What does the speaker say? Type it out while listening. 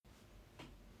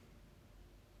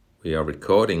We are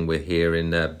recording. We're here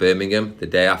in Birmingham, the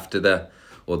day after the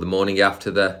morning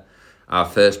after our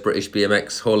first British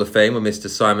BMX Hall of Famer, Mr.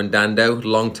 Simon Dando,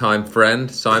 long-time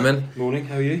friend. Simon. Morning,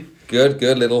 how are you? Good.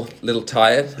 Little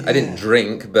tired. Yeah. I didn't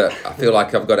drink, but I feel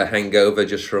like I've got a hangover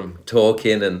just from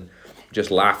talking and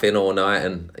just laughing all night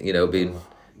and,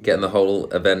 getting the whole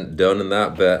event done and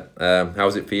that. But how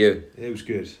was it for you? It was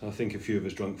good. I think a few of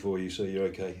us drunk for you, so you're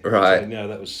okay. Right. So, no,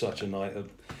 that was such a night. I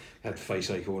had face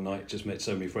ache all night. Just met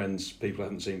so many friends, people I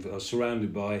haven't seen. I was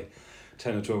surrounded by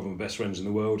 10 or 12 of my best friends in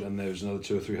the world, and there was another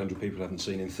 200 or 300 people I haven't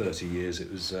seen in 30 years. It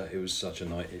was such a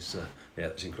night. It's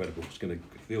incredible. It's going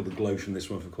to feel the glow from this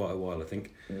one for quite a while, I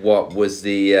think. What was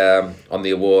the on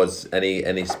the awards?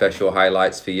 Any special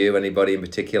highlights for you? Anybody in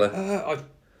particular?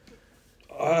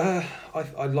 I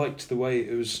liked the way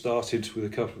it was started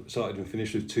and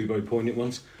finished with two very poignant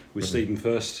ones, with Stephen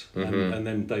first and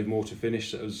then Dave Moore to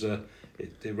finish. It was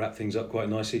it wrapped things up quite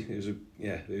nicely.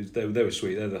 They were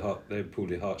sweet. They pulled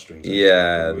your heartstrings.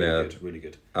 Really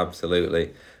good.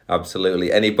 Absolutely.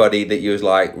 Anybody that you was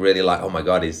really like, oh my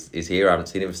God, he's here. I haven't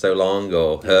seen him for so long,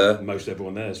 or her. Most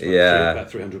everyone there. About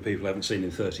 300 people I haven't seen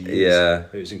in 30 years. Yeah,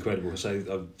 it was incredible.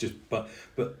 So but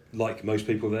like most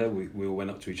people there, we all went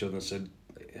up to each other and said,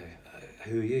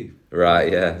 who are you?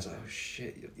 Right, yeah. I was like, oh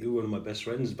shit, you were one of my best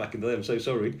friends back in the day. I'm so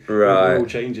sorry. Right. We're all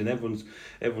changing. Everyone's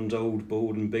old,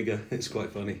 bald, and bigger. It's quite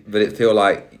funny. But it feel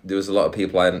like there was a lot of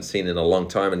people I hadn't seen in a long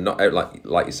time, and not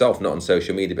like yourself, not on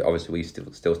social media. But obviously, we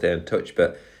still stay in touch.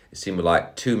 But it seemed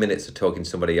like 2 minutes of talking to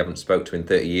somebody you haven't spoke to in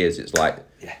 30 years. It's like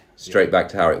straight back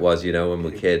to how it was, when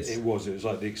we were kids. It was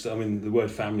like the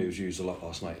word family was used a lot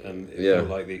last night, and it felt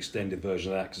like the extended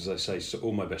version of that. Because as I say, so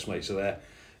all my best mates are there.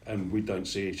 And we don't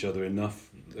see each other enough.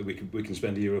 We can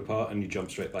spend a year apart, and you jump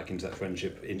straight back into that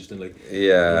friendship instantly.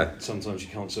 Yeah. Sometimes you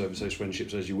can't service those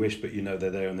friendships as you wish, but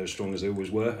they're there and they're as strong as they always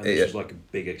were. And this was like a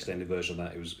big extended version of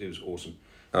that. It was awesome.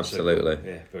 Absolutely.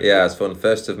 So, cool. It's fun.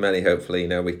 First of many. Hopefully,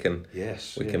 we can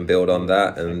build on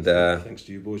that. Thanks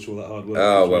to you boys for all that hard work.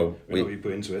 Oh well, we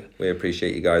put into it. We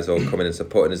appreciate you guys all coming and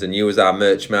supporting us, and you as our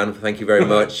merch man. Thank you very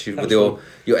much with your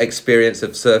experience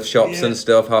of surf shops and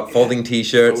stuff, folding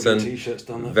t-shirts and t-shirts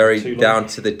done very down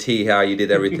to the T how you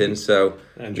did everything. So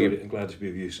I enjoyed it. I'm glad to be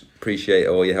of use. Appreciate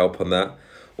all your help on that.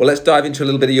 Well, let's dive into a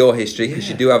little bit of your history, because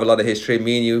you do have a lot of history.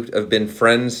 Me and you have been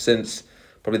friends since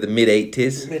probably the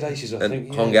mid-'80s. I think.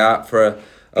 And hung out for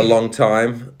a long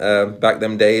time. Back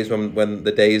them days when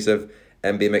the days of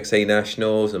MBMXA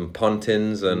Nationals and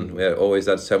Pontins, and we always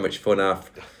had so much fun, our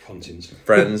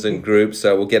friends and groups.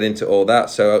 So we'll get into all that.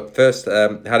 So first,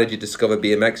 how did you discover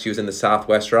BMX? You was in the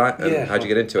Southwest, right? And how'd you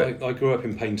get into it? I grew up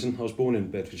in Paignton. I was born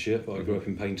in Bedfordshire, but I grew up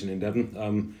in Paignton in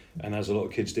Devon. And as a lot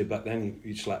of kids did back then,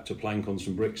 you slapped a plank on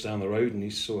some bricks down the road and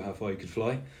you saw how far you could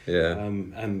fly. Yeah.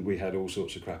 And we had all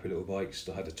sorts of crappy little bikes.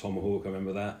 I had a Tomahawk, I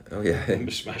remember that. Oh yeah. I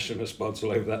remember smashing my spots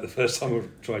all over that the first time I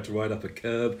tried to ride up a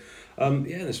curb.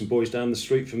 There's some boys down the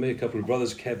street from me, a couple of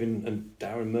brothers, Kevin and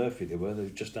Darren Murphy they were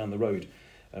just down the road.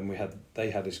 And they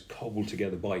had this cobbled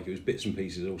together bike. It was bits and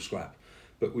pieces, all scrap.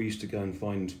 But we used to go and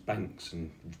find banks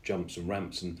and jumps and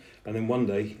ramps. And then one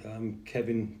day,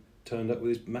 Kevin turned up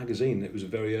with his magazine. It was a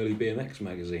very early BMX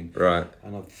magazine. Right.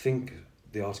 And I think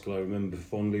the article I remember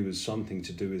fondly was something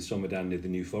to do with somewhere down near the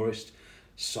New Forest.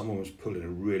 Someone was pulling a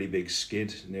really big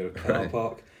skid near a car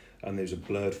park. And there was a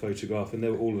blurred photograph, and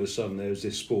all of a sudden there was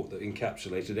this sport that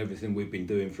encapsulated everything we'd been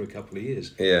doing for a couple of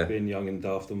years. Yeah. Being young and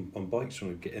daft on bikes,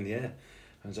 trying to get in the air.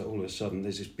 And so all of a sudden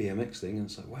there's this BMX thing, and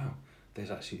it's like, wow,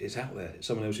 it's out there.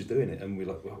 Someone else is doing it, and we're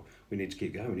like, well, we need to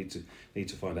keep going. We need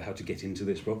to find out how to get into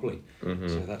this properly. Mm-hmm.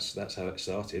 So that's how it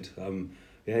started.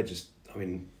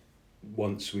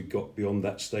 Once we got beyond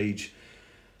that stage,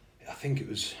 I think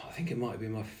it might have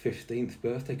been my 15th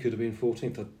birthday. Could have been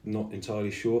 14th. I'm not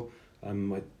entirely sure.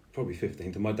 Probably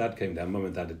 15th. And my dad came down. Mum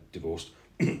and Dad had divorced,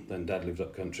 and Dad lived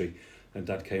up country. And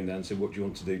Dad came down and said, "What do you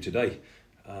want to do today?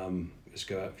 Let's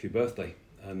go out for your birthday."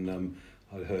 And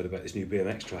I'd heard about this new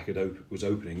BMX track was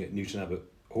opening at Newton Abbot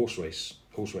horse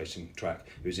racing track.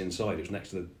 It was inside. It was next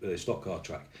to the stock car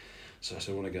track. So I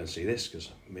said, "I want to go and see this because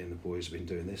me and the boys have been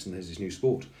doing this, and there's this new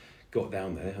sport." Got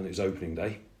down there, and it was opening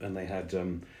day, and they had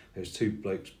there was two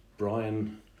blokes,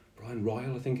 Brian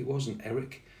Ryle, I think it was, and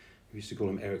Eric. We used to call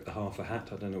him Eric the Half a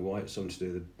Hat. I don't know why. It's something to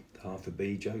do with the half a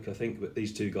bee joke, I think. But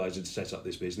these two guys had set up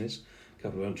this business, a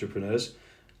couple of entrepreneurs.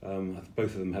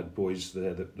 Both of them had boys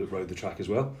there that rode the track as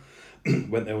well.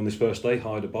 Went there on this first day,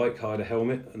 hired a bike, hired a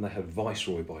helmet, and they had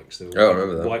Viceroy bikes. They were I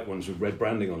remember that. White ones with red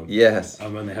branding on them. Yes.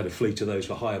 And they had a fleet of those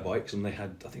for hire bikes, and they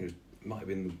had, I think might have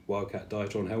been the Wildcat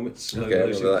Diatron helmets. Okay, I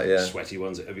remember that, yeah. Sweaty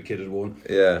ones that every kid had worn.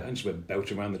 Yeah. And just went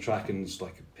belting around the track and it's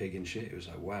like a pig in shit. It was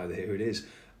like, wow, here it is.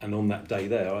 And on that day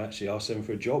there, I actually asked them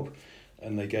for a job,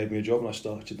 and they gave me a job, and I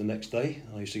started the next day.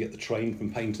 I used to get the train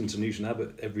from Paignton to Newton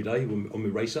Abbot every day on my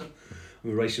racer,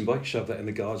 on my racing bike, shove that in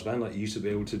the guard's van like you used to be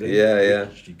able to do. Yeah.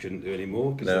 Which you couldn't do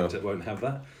anymore because they won't have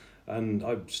that. And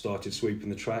I started sweeping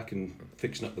the track and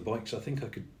fixing up the bikes. I think I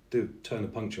could turn a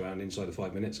puncture around inside of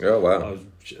 5 minutes. Oh, wow.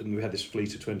 And we had this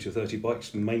fleet of 20 or 30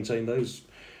 bikes and maintained those.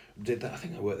 Did that. I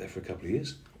think I worked there for a couple of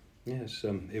years. Yes,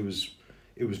 it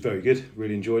was very good.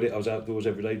 Really enjoyed it. I was outdoors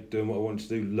every day doing what I wanted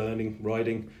to do, learning,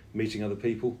 riding, meeting other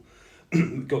people.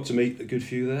 Got to meet a good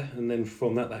few there, and then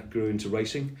from that grew into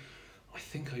racing. I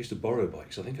think I used to borrow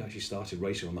bikes. I think I actually started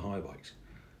racing on the hire bikes.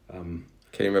 Can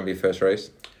you remember your first race?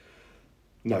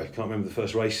 No, I can't remember the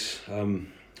first race.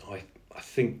 I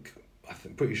think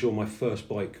pretty sure my first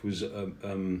bike was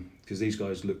because these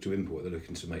guys look to import. They're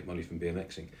looking to make money from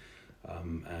BMXing.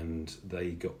 And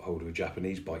they got hold of a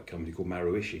Japanese bike company called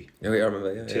Maruishi. Oh, yeah, I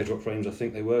remember. Yeah, teardrop frames, I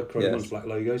think they were. Chrome ones, black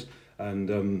logos.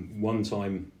 And one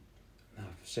time,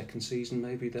 second season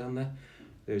maybe down there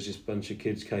was this bunch of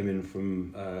kids came in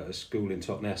from a school in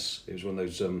Totnes. It was one of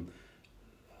those.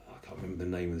 I can't remember the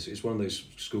name of this. It's one of those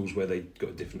schools where they got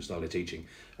a different style of teaching,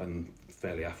 and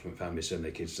fairly affluent families send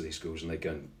their kids to these schools, and they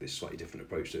go this slightly different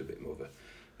approach to it, a bit more of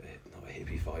not a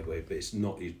hippie-fied way, but it's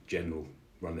not your general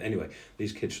run. Anyway,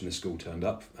 these kids from the school turned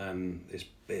up, and this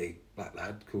big black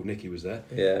lad called Nicky was there.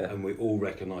 Yeah. And we all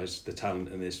recognised the talent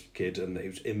in this kid, and it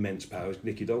was immense power. It was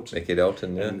Nicky Dalton. Nicky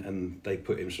Dalton, yeah. And they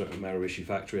put him straight at Maruishi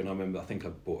factory, and I think I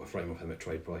bought a frame off him at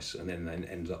trade price, and then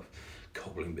ended up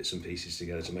cobbling bits and pieces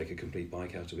together to make a complete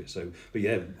bike out of it. So, but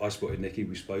yeah, I spotted Nicky.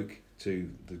 We spoke to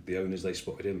the owners. They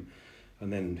spotted him,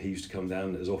 and then he used to come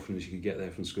down as often as you could get there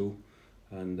from school.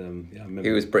 And I remember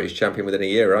he was British champion within a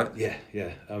year, right?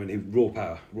 Yeah. I mean, he raw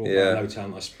power, no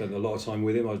talent. I spent a lot of time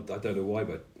with him. I don't know why,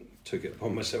 but I took it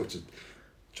upon myself to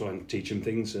try and teach him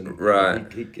things. And right,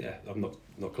 I'm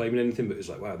not claiming anything, but it's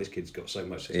like, wow, this kid's got so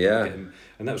much. Yeah, and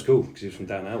that was cool because he was from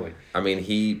down our way. I mean,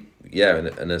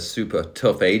 in a super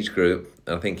tough age group.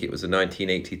 I think it was a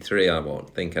 1983. I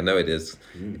know it is.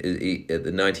 At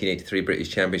the 1983 British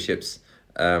Championships,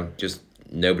 just.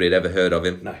 Nobody had ever heard of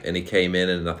him, and he came in,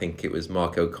 and I think it was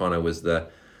Mark O'Connor was the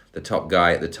top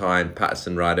guy at the time,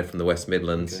 Patterson rider from the West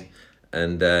Midlands,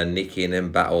 and Nicky and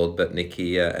him battled, but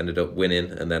Nicky ended up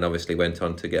winning, and then obviously went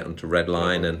on to get onto Red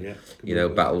Line, and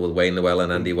battle with Wayne Llewellyn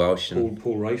and Andy Welsh. And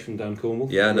Paul Ray from down Cornwall.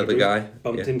 Yeah, another guy.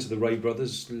 Bumped into the Ray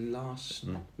brothers in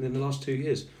the last 2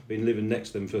 years. Been living next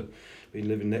to them for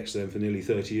nearly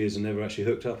 30 years and never actually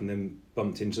hooked up, and then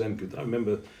bumped into them. I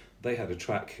remember they had a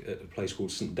track at a place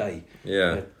called St Day.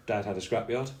 Yeah. Their dad had a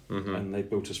scrapyard, and they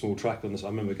built a small track on this. I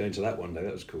remember going to that one day.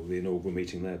 That was cool, the inaugural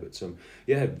meeting there. But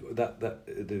that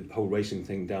the whole racing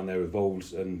thing down there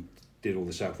evolved and did all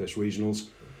the Southwest regionals,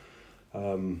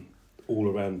 all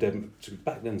around Devon.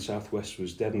 Back then, Southwest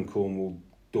was Devon, Cornwall,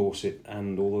 Dorset,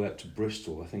 and all the way up to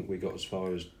Bristol. I think we got as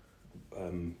far as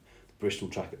Bristol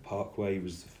track at Parkway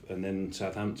and then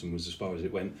Southampton was as far as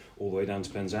it went, all the way down to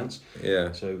Penzance.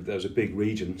 Yeah. So there was a big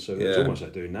region. So it was almost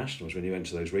like doing nationals when you went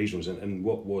to those regionals. And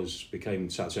what became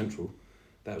South Central,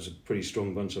 that was a pretty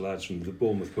strong bunch of lads from the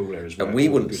Bournemouth pool area as well. And we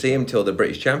wouldn't see him till the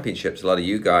British Championships. A lot of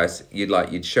you guys,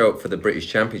 you'd show up for the British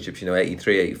Championships,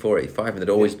 83, 84, 85, and there'd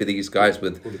always be these guys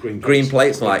with green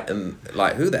plates,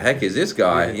 who the heck is this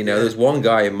guy? There's one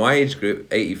guy in my age group,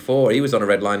 84, he was on a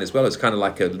Red Line as well. It's kind of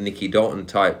like a Nicky Dalton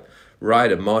type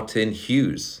rider, Martin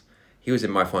Hughes. He was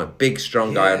in my final, big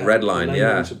strong guy on Red Line.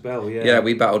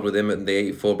 We battled with him at the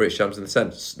 84 British Champs in the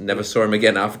sense. Never saw him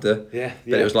again after.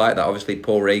 But it was like that. Obviously,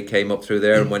 Paul Ray came up through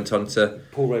there and went on to.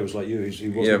 Paul Ray was like you. He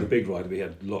wasn't the big rider, but he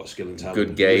had a lot of skill and talent.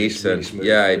 Good gait, really smooth,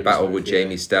 he battled with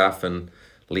Jamie Staff and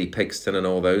Lee Pixton and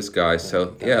all those guys.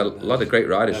 So a lot of great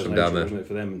riders from down there. Wasn't it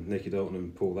for them, Nicky Dalton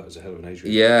and Paul? That was a hell of an age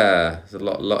group. Yeah, there's a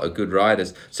lot of good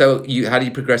riders. So how do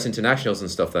you progress into nationals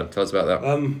and stuff then? Tell us about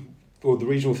that. Well, the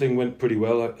regional thing went pretty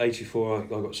well. 84, I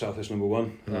got Southwest number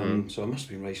one. So I must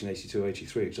have been racing 82,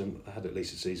 83 because I had at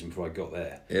least a season before I got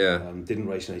there. Yeah. Didn't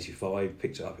race in 85,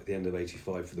 picked it up at the end of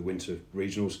 85 for the winter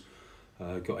regionals.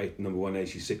 Got number one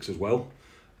 86 as well.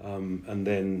 And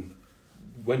then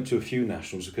went to a few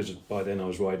nationals because by then I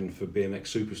was riding for BMX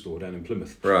Superstore down in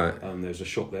Plymouth. Right. There's a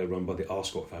shop there run by the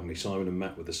Arscott family, Simon and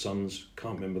Matt with the sons.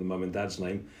 Can't remember the mum and dad's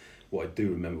name. What I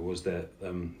do remember was that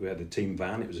we had a team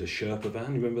van. It was a Sherpa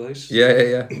van. You remember those?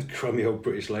 Yeah. Crummy old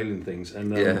British Leyland things.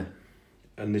 And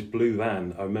and this blue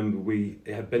van, I remember it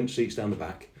had bench seats down the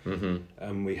back,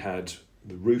 and we had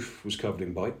the roof was covered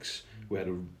in bikes. We had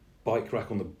a bike rack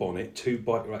on the bonnet, 2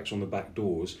 bike racks on the back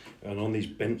doors, and on these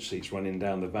bench seats running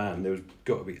down the van, there was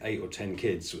got to be 8 or 10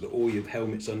 kids with all your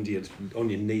helmets on your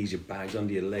knees, your bags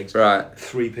under your legs. Right.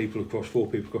 4 people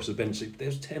across the bench seat.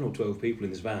 There's 10 or 12 people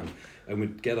in this van, and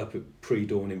we'd get up at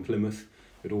pre-dawn in Plymouth.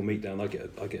 We'd all meet down. I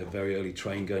get a very early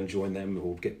train, go and join them,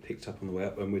 or get picked up on the way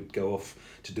up, and we'd go off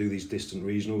to do these distant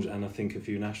regionals. And I think a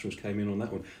few nationals came in on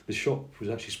that one. The shop was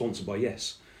actually sponsored by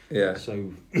Yes. Yeah.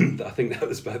 So I think that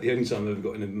was about the only time I ever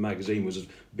got in a magazine was a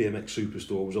BMX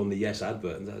Superstore was on the Yes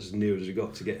advert, and that's as near as we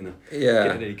got to getting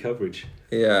any coverage.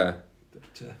 Yeah.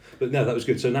 But no, that was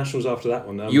good. So nationals after that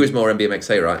one. You was more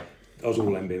MBMXA, right? I was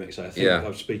all MBMXA. I think I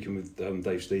was speaking with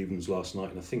Dave Stevens last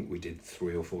night, and I think we did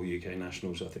 3 or 4 UK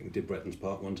nationals. I think we did Bretton's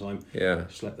Park one time. Yeah.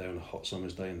 Slept there on a hot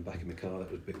summer's day in the back of my car. That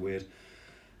was a bit weird.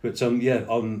 But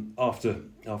after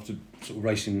sort of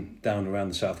racing down around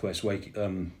the southwest Wake,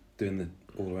 doing the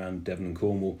all around Devon and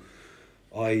Cornwall,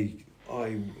 I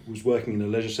was working in a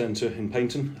leisure centre in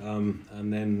Paignton,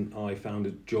 and then I found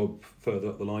a job further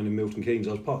up the line in Milton Keynes.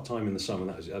 I was part-time in the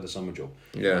summer, I had a summer job.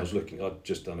 Yeah. I'd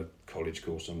just done a college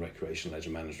course on recreation leisure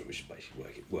management, which is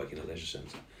basically work in a leisure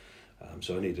centre.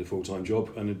 So I needed a full-time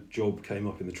job, and a job came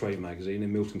up in the Trade magazine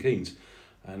in Milton Keynes.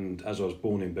 And as I was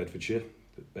born in Bedfordshire,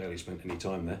 but barely spent any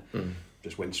time there,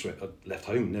 just went straight, I left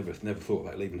home, never thought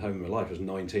about leaving home in my life. I was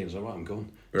 19, I was like, right, I'm gone.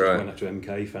 Just went up to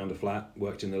MK, found a flat,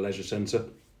 worked in the leisure centre.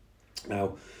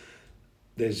 Now,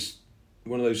 there's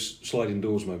one of those sliding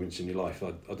doors moments in your life.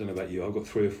 I don't know about you, I've got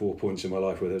 3 or 4 points in my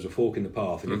life where there's a fork in the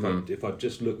path, and if I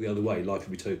just looked the other way, life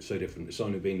would be so different. It's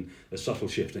only been a subtle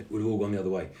shift, and it would have all gone the other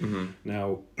way.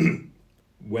 Now,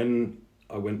 when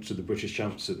I went to the British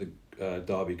Champs at the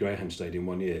Derby Greyhound Stadium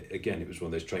one year, again, it was one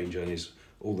of those train journeys.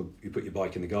 You put your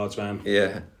bike in the guards van,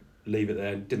 leave it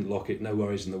there, didn't lock it, no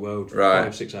worries in the world. Right.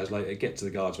 5-6 hours later, get to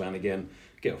the guards van again,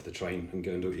 get off the train and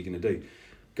go and do what you're going to do.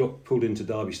 Got pulled into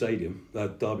Derby Stadium,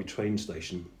 Derby train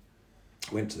station,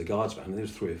 went to the guards van, and there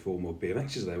was 3 or 4 more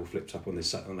BMXs there, all flipped up on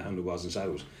the handlebars and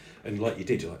saddles. And like you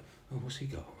did, you're like, oh, what's he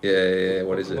got? Yeah.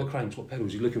 What is it? What cranks, what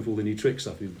pedals? You're looking for all the new trick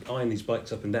stuff. You're eyeing these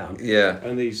bikes up and down. Yeah.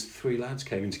 And these 3 lads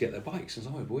came in to get their bikes. And I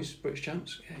was like, oh, boys, British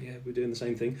Champs? Yeah, we're doing the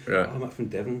same thing. Right. I'm up from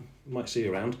Devon, might see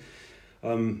you around.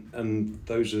 And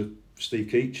those are Steve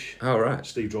Keach. Oh, right.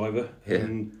 Steve Driver. Yeah.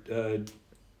 And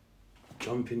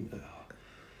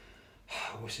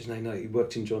what's his name now? He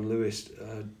worked in John Lewis.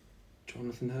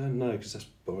 Jonathan Hearn? No, because that's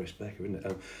Boris Becker, isn't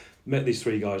it? Met these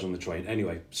 3 guys on the train.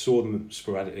 Anyway, saw them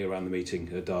sporadically around the meeting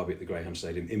at Derby at the Greyhound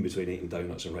Stadium, in between eating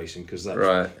donuts and racing, because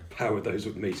that powered those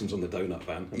meetings on the donut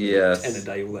van. Yes. 10 a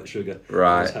day, all that sugar.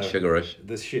 Right, sugar rush.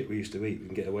 The shit we used to eat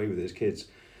and get away with as kids.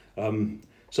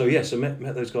 So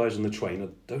met those guys on the train. I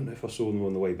don't know if I saw them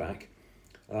on the way back.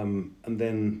 And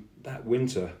then that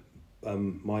winter,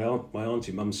 my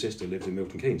auntie, mum's sister, lived in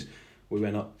Milton Keynes. We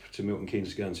went up to Milton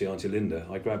Keynes to go and see Auntie Linda.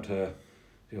 I grabbed her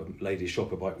lady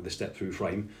shopper bike with the step-through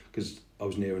frame, because I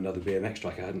was near another BMX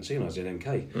track I hadn't seen. I was in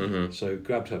MK. So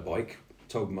grabbed her bike,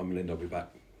 told Mum and Linda I'll be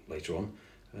back later on,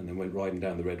 and then went riding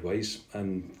down the Redways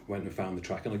and went and found the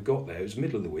track. And I got there, it was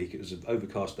middle of the week, it was an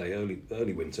overcast day,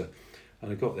 early winter,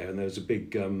 and I got there and there was a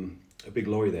big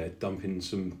lorry there dumping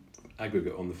some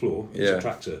aggregate on the floor. It's a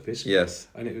track surface. Yes.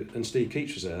 And Steve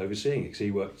Keach was there overseeing it, because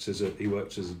he worked as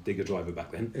a digger driver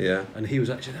back then. Yeah. And he was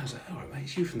actually there. I was like, all right, mate,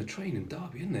 it's you from the train in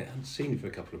Derby, isn't it? I hadn't seen you for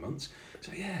a couple of months.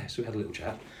 So yeah, so we had a little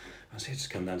chat. I said, just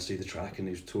come down to see the track, and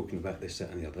he was talking about this, that,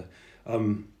 and the other.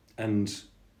 And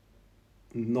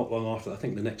not long after, I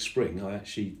think the next spring,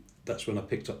 that's when I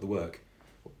picked up the work,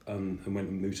 and went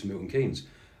and moved to Milton Keynes.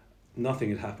 Nothing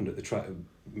had happened at the track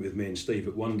with me and Steve,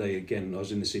 but one day again I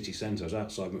was in the city centre. I was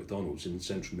outside McDonald's in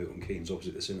central Milton Keynes,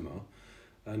 opposite the cinema,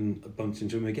 and I bumped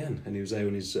into him again. And he was there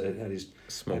in his had his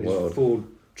Ford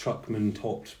Truckman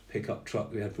topped pickup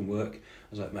truck we had from work. I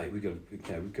was like, mate, we've got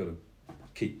to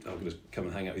keep. I'm going to come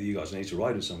and hang out with you guys. I need to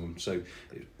ride with someone. So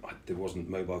there wasn't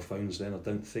mobile phones then. I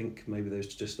don't think. Maybe they were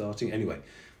just starting. Anyway,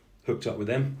 hooked up with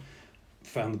them,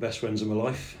 found the best friends of my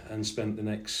life, and spent the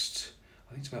next,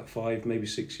 I think it's about 5, maybe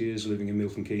 6 years living in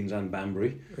Milton Keynes and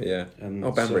Banbury. Yeah. And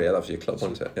Banbury, that was your club,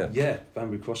 wasn't it? Yeah. Yeah,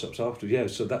 Banbury Cross-Ups after. Yeah,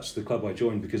 so that's the club I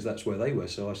joined because that's where they were.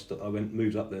 So I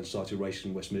moved up there and started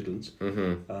racing in West Midlands.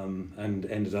 And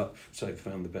ended up,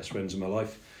 found the best friends of my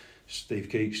life. Steve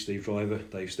Keach, Steve Driver,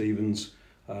 Dave Stevens,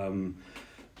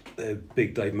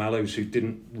 Big Dave Mallows, who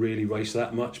didn't really race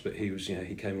that much, but he was,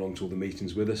 he came along to all the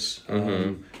meetings with us.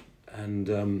 And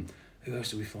who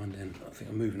else did we find then? I think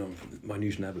I'm moving on from my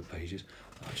Newton Abbott pages.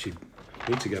 I actually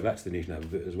need to go back to the Newton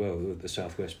Abbott bit as well, the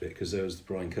southwest bit, because there was the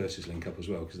Brian Curtis link up as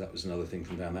well, because that was another thing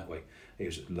from down that way. He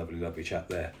was a lovely chap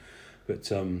there. But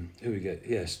who we get?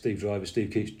 Yeah, Steve Driver,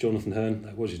 Steve Keach, Jonathan Hearn,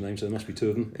 that was his name, so there must be 2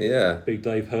 of them. Yeah. Big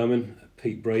Dave Herman,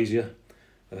 Pete Brazier.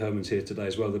 Herman's here today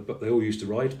as well. They all used to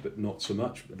ride, but not so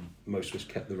much. But most of us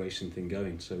kept the racing thing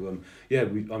going. So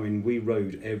we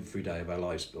rode every day of our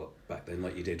lives back then,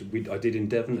 like you did. I did in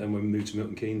Devon, and when we moved to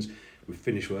Milton Keynes, we'd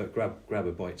finish work, grab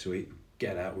a bite to eat,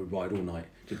 get out, we'd ride all night,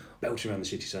 just belching around the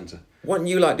city centre. Weren't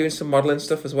you like doing some modelling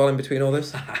stuff as well in between all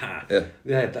this?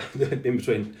 Yeah, in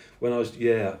between. When I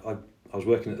was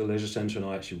working at the leisure centre, and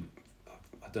I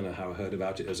don't know how I heard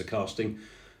about it. There was a casting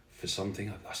for something.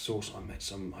 I met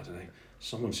some, I don't know,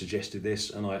 someone suggested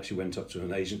this, and I actually went up to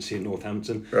an agency in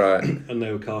Northampton, right? And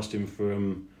they were casting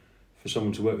for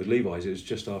someone to work with Levi's. It was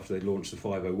just after they launched the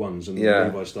 501s, and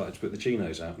Levi's started to put the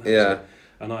chinos out.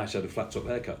 And I actually had a flat top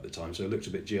haircut at the time, so it looked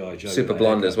a bit G.I. Joe. Super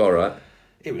blonde as well, right?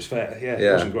 It was fair,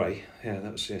 It wasn't grey. Yeah,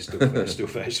 that was still fair. Still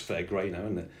fair. It's fair grey now,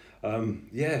 isn't it?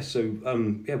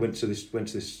 Went to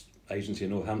this agency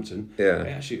in Northampton.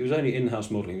 Yeah. It was only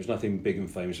in-house modelling. It was nothing big and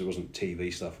famous. It wasn't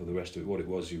TV stuff or the rest of it. What it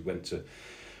was, you went to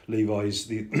Levi's.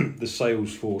 The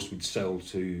sales force would sell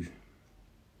to.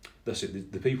 That's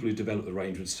it. The people who developed the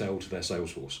range would sell to their sales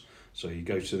force. So you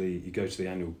go to the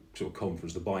annual sort of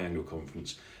conference, the biannual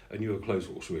conference, and you're a clothes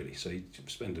horse really. So you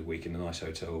spend a week in a nice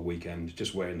hotel, a weekend,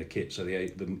 just wearing the kit, so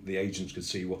the agents could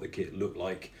see what the kit looked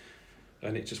like,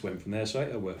 and it just went from there. So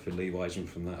I worked for Levi's, and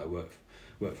from that I worked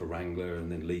for Wrangler, and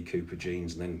then Lee Cooper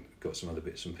jeans, and then got some other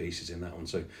bits and pieces in that one.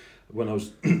 So when I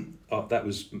was that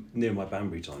was near my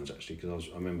Banbury times actually, because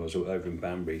I remember I was over in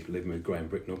Banbury living with Graham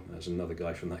Bricknell. That's another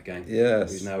guy from that gang.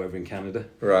 Yes. Who's now over in Canada.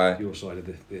 Right. Your side of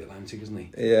the Atlantic, isn't he?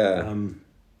 Yeah.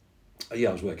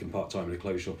 I was working part time in a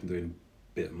clothes shop and doing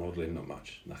a bit of modelling, not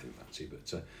much, nothing fancy,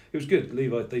 but it was good.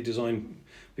 Levi, they designed,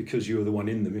 because you were the one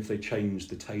in them, if they changed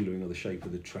the tailoring or the shape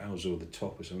of the trouser or the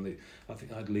top or something, I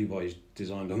think I had Levi's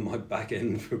designed on my back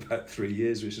end for about 3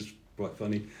 years, which is quite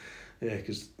funny. Yeah,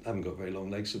 because I haven't got very long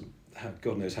legs, so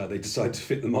God knows how they decide to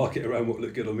fit the market around what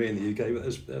looked good on me in the UK, but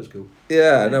that was cool.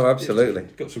 Yeah, no, absolutely.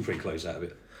 Got some free clothes out of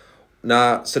it.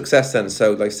 Nah, success then.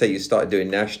 So, like, say you started doing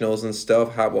nationals and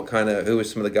stuff. Who were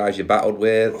some of the guys you battled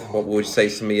with? What would you say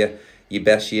some of your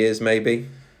best years, maybe?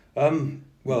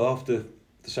 Well, after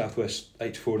the Southwest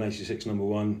 84 and 86 number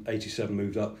one, 87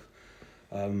 moved up.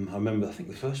 I remember, I think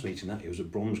the first meeting that year was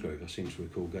at Bromsgrove. I seem to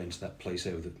recall going to that place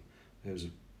there. There was a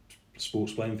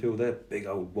sports playing field there, big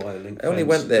old wire link. I only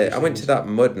went there. I went to that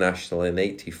mud national in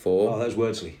 84. Oh, that was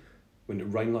Wordsley. When it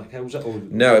rained like hell, was that?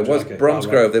 No, it was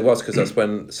Bromsgrove. Right. It was, because that's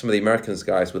when some of the Americans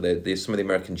guys were there. Some of the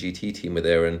American GT team were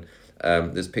there, and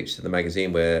there's pictures in the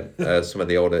magazine where some of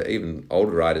the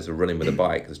older riders were running with a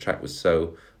bike because the track was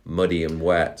so muddy and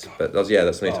wet. But that's the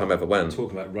only time I ever went.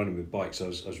 Talking about running with bikes, I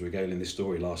was regaling this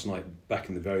story last night. Back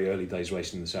in the very early days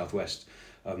racing in the Southwest,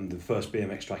 the first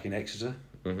BMX track in Exeter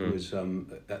was at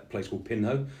a place called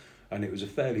Pinho, and it was a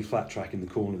fairly flat track in the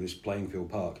corner of this playing field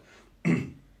park.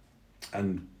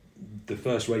 And the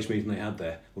first race meeting they had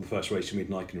there, or the first race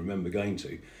meeting I can remember going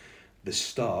to, the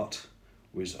start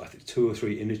was, I think, 2 or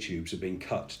 3 inner tubes had been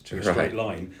cut to a straight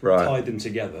line, tied them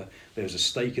together. There was a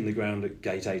stake in the ground at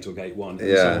gate 8 or gate 1,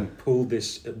 and someone pulled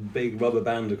this big rubber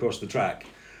band across the track,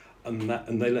 and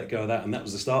they let go of that, and that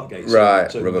was the start gate.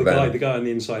 Right, so the guy on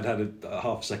the inside had a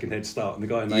half a second head start, and the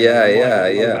guy on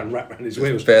the wrapped around his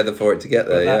wheels. Further for it to get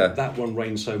there, That one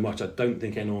rained so much, I don't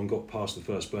think anyone got past the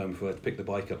first berm before they had to pick the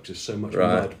bike up, because so much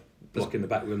mud blocking the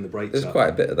back when the brakes. There's quite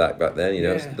a bit of that back then,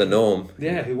 it's the norm.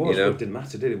 Yeah, it was. But it didn't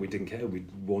matter, did it? We didn't care. We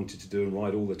wanted to do and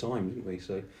ride all the time, didn't we?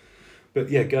 So, but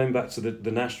yeah, going back to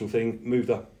the national thing, moved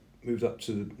up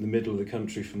to the middle of the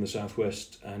country from the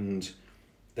Southwest, and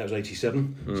that was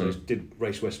 87. So did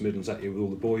race West Midlands that year with all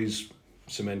the boys,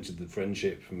 cemented the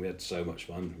friendship, and we had so much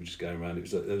fun. We were just going around.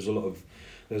 There was a lot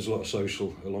of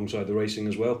social alongside the racing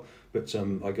as well. But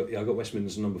I got West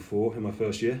Midlands number 4 in my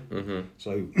first year.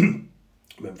 So.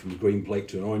 Went from a green plate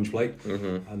to an orange plate,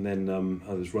 and then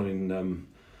I was running.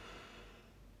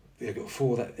 Got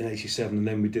 4 that in 87, and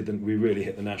then we really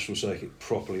hit the national circuit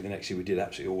properly. The next year we did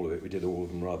absolutely all of it. We did all of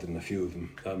them rather than a few of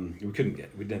them.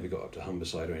 We never got up to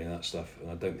Humberside or any of that stuff, and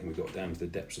I don't think we got down to the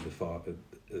depths of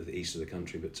the east of the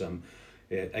country. But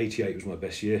 88 was my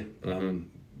best year.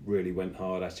 Really went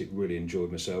hard at it. Really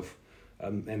enjoyed myself.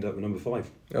 Ended up with number 5.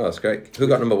 Oh, that's great. Who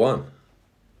got number 1?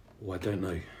 Oh, I don't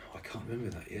know. I can't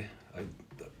remember that year.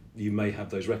 You may have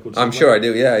those records. I'm sure I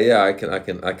do. Yeah. I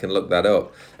can look that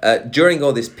up. During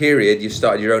all this period, you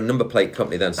started your own number plate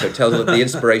company. Then, so tell us the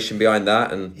inspiration behind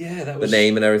that and the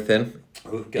name and everything.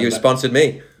 You sponsored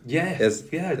me. Yeah,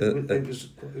 it was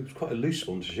quite a loose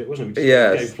sponsorship, wasn't it? We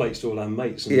gave plates to all our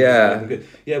mates. And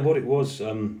what it was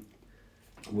when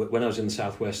I was in the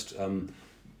Southwest.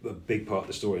 a big part of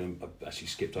the story, and I actually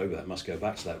skipped over that, must go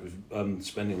back to that, was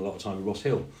spending a lot of time with Ross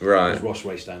Hill. Right. Because Ross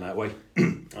raced down that way.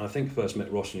 And I think I first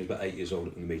met Ross when he was about 8 years old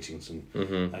at the meetings, and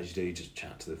as you do, you just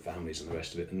chat to the families and the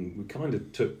rest of it. And we kind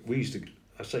of we used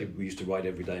to ride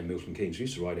every day in Milton Keynes. We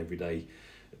used to ride every day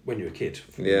when you're a kid.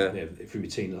 From your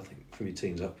teens, I think from your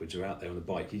teens upwards, you're out there on the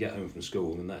bike. You get home from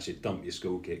school, and that's it, dump your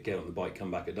school kit, get on the bike,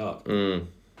 come back at dark.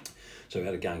 So we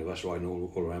had a gang of us riding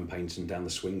all around Paynton, down the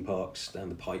swing parks, down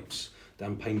the pipes,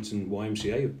 down Paynton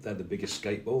YMCA. They had the biggest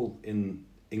skate ball in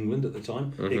England at the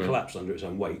time. It collapsed under its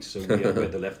own weight, so we had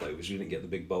the leftovers. We didn't get the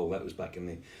big bowl. That was back in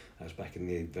the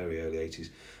very early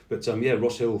 80s. But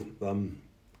Ross Hill,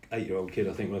 8-year-old kid,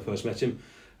 I think, when I first met him.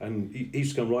 And he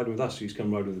used to come riding with us. He used to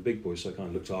come riding with the big boys, so I kind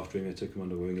of looked after him. I took him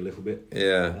under wing a little bit.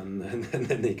 Yeah. And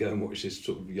then they go and watch this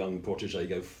sort of young protege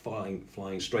go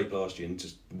flying straight past you and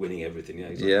just winning everything. You know,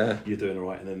 he's like, you're doing all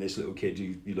right. And then this little kid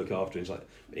you look after, he's like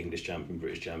English champion,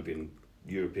 British champion,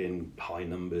 European high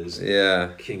numbers,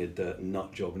 king of dirt,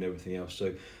 nut job, and everything else.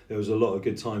 So there was a lot of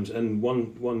good times. And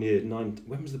one year, when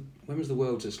was the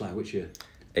Worlds at Slough? Which year?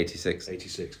 86.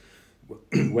 86.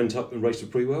 Went up and raced the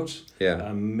pre-Worlds.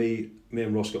 Yeah. Me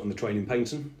and Ross got on the train in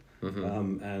Paynton,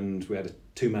 and we had a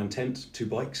 2-man tent, 2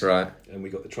 bikes, right, and we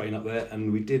got the train up there,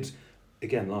 and we did.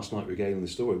 Again, last night we were regaling the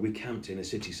story. We camped in a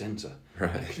city centre.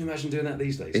 Right. Can you imagine doing that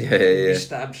these days? Yeah.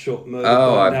 Stabbed, shot, murdered,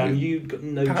 burned down. You'd got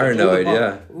no paranoid.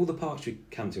 All the parks we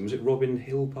camped in. Was it Robin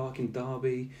Hill Park in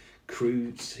Derby?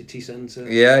 Crewe City Centre.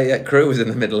 Yeah. Crewe was in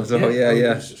the middle as well.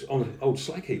 Yeah. On an old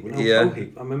slag heap.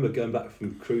 I remember going back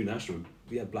from Crewe National.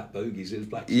 We had black bogies. It was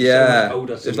black.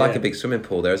 There's like a big swimming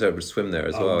pool there. There's a swim there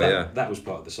as well. That was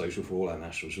part of the social for all our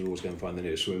nationals. We'd always go and find the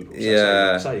nearest swimming pool. So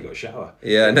That's how you got a shower.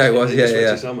 Yeah, no, it was.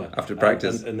 Yeah. Summer. After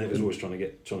practice, and it was always trying to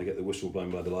get the whistle blown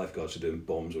by the lifeguards for doing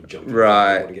bombs or jumping.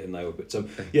 Right. Want to get a nail. But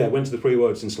went to the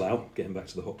pre-Worlds in Slough. Getting back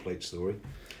to the hot plate story.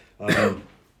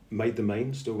 Made the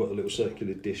main, still got a little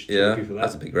circular dish trophy for that.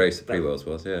 That's a big race, the pre-Worlds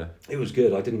was, It was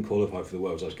good. I didn't qualify for the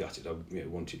Worlds, I was gutted. You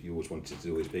always wanted to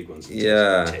do all these big ones and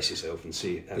test yourself and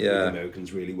see how good the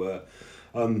Americans really were.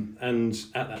 And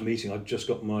at that meeting, I'd just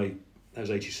got that was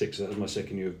 86, that was my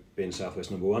second year of being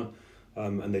Southwest number 1.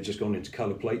 And they'd just gone into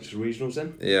colour plates for regionals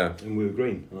then. Yeah. And we were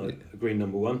green. Green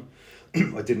number 1.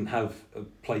 I didn't have a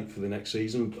plate for the next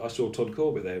season. I saw Todd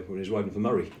Corbett there when he was riding for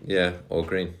Murray. Yeah, all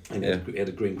green. And he had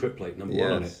a green crit plate, number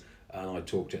 1 on it. And I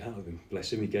talked it out of him.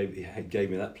 Bless him. He gave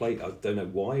me that plate. I don't know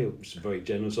why. It was very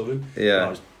generous of him. Yeah. I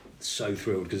was so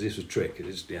thrilled because this was Trick.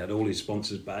 He had all his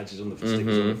sponsors' badges on the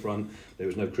stickers on the front. There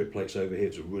was no crit plates over here.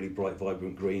 It was a really bright,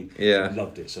 vibrant green. Yeah. I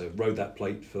loved it. So I rode that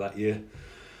plate for that year.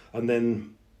 And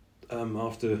then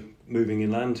after moving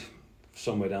inland,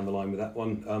 somewhere down the line with that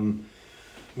one,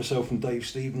 myself and Dave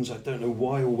Stevens, I don't know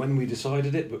why or when we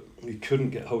decided it, but we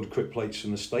couldn't get hold of crit plates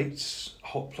from the States.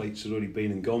 Hot plates had already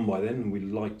been and gone by then, and we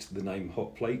liked the name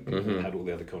Hot Plate because it had all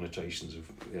the other connotations of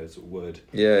sort of word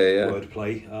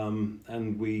play.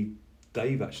 And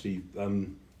Dave actually,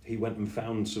 he went and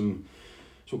found some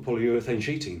sort of polyurethane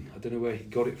sheeting. I don't know where he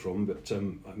got it from, but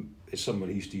it's someone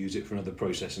who used to use it for another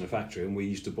process in a factory, and we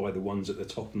used to buy the ones at the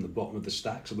top and the bottom of the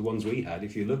stacks. So the ones we had,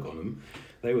 if you look on them,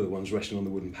 they were the ones resting on the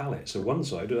wooden pallet. So one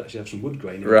side would actually have some wood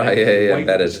grain in it,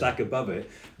 better. The stack above it,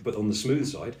 but on the smooth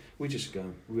side, we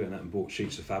went out and bought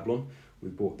sheets of Fablon. We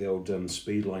bought the old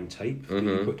Speedline tape that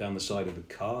you put down the side of the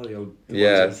car, the old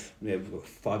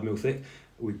 5mm thick.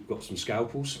 We got some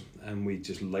scalpels and we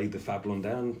just laid the Fablon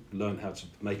down, learned how to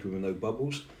make it with no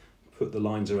bubbles, put the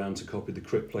lines around to copy the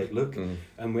crit plate look,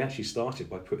 and we actually started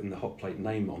by putting the hot plate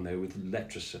name on there with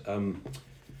Letraset.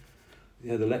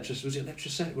 The Letraset, was it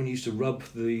Letraset when you used to rub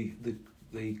the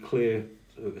clear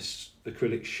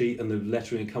acrylic sheet and the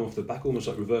lettering come off the back, almost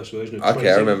like reverse version of tracing.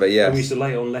 I remember, yes. And we used to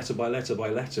lay it on letter by letter by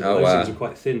letter. Oh, those things are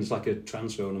quite thin. It's like a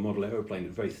transfer on a model aeroplane.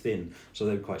 It's very thin, so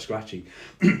they were quite scratchy.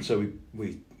 So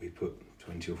we put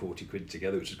 20 or 40 quid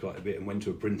together, which is quite a bit, and went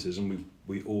to a printer's, and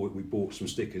we bought some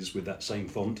stickers with that same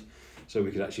font, so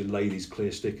we could actually lay these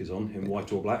clear stickers on in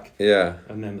white or black. Yeah.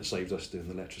 And then it saved us doing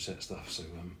the Letraset stuff. So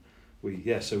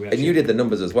we actually. And you did the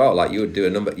numbers as well. Like you would do a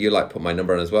number. You like put my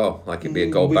number on as well. Like it'd be a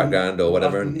gold background or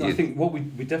whatever. I think what we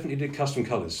definitely did custom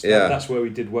colours. Yeah. That's where we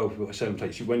did well for certain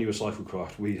plates. When you were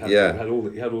Cyclecraft, we had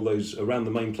all those around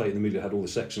the main plate in the middle. Had all the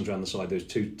sections around the side. Those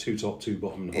two top, 2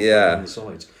 bottom, and on the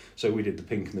sides. So we did the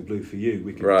pink and the blue for you.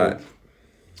 We could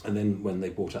and then when they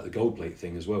brought out the gold plate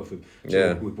thing as well,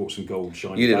 we bought some gold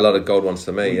shiny. You did a lot of gold ones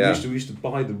to me. We used to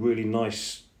buy the really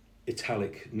nice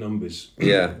italic numbers.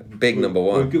 Yeah, big number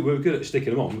 1. We were good at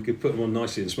sticking them on. We could put them on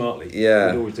nicely and smartly.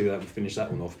 Yeah. We'd always do that and finish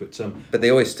that one off. But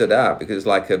they always stood out because it's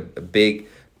like a big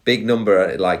big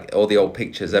number, like all the old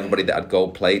pictures, Yeah. everybody that had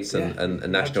gold plates and, Yeah.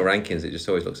 and national rankings. It just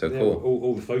always looks so cool.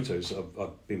 All the photos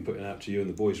I've been putting out to you and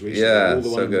the boys recently. Yeah, all the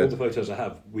so good. All the photos I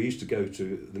have. We used to go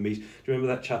to the meet. Do you remember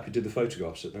that chap who did the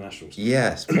photographs at the Nationals?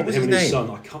 Yes. What was Him his and his name?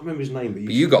 son. I can't remember his name, but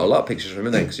You got a lot of pictures from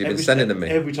him then, because you've been sending them me.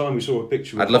 Every time we saw a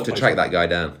picture, I'd love to track that guy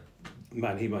down.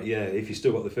 Man, he might. Yeah, if you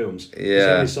still got the films.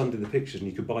 Yeah. His son did the pictures, and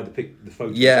you could buy the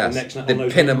photos. Yeah, And next,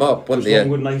 they'd pin them up, wouldn't those they? long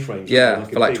wooden A-frames. Yeah,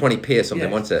 for like 20p or something,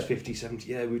 yeah, wasn't it? 50,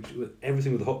 70. Yeah,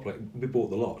 everything with the hot plate. We bought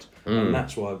the lot, and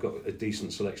that's why I've got a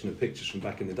decent selection of pictures from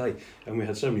back in the day. And we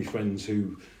had so many friends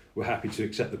who were happy to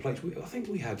accept the plates. I think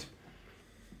we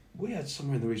had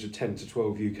somewhere in the region of 10 to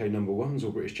 12 UK number ones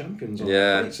or British champions on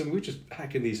our plates, and we were just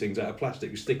hacking these things out of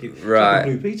plastic, sticking like a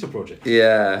Blue Peter project.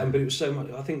 Yeah. But it was so much.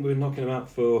 I think we were knocking them out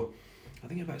for, I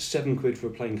think about £7 for a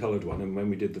plain coloured one, and when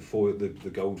we did the foil, the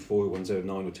gold foil ones, they were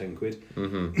 £9 or £10.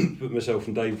 Mm-hmm. But myself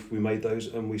and Dave, we made those,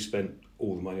 and we spent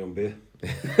all the money on beer.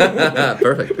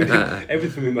 Perfect.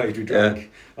 Everything we made, we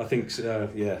drank. I think,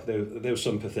 there was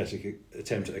some pathetic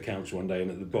attempt at accounts one day, and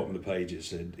at the bottom of the page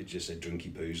it just said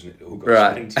drinky poos, and it all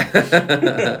got spent.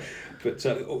 But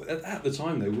at the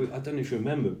time though, I don't know if you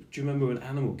remember. Do you remember when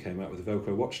Animal came out with the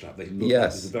Velcro watch strap? They looked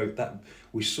Yes.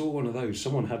 We saw one of those.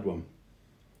 Someone had one.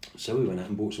 So we went out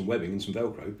and bought some webbing and some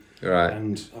Velcro. Right.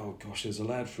 And, there's a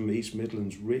lad from East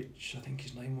Midlands, Rich, I think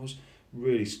his name was.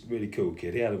 Really, really cool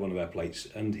kid. He had one of our plates,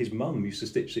 and his mum used to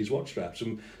stitch these watch straps,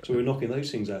 and so we were knocking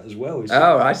those things out as well.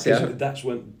 I see. That's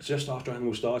when, just after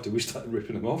Animal started, we started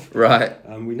ripping them off. Right.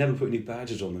 We never put any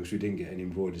badges on them because we didn't get any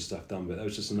embroidered stuff done, but that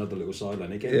was just another little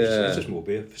sideline. Again, it's just more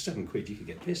beer. For £7 you could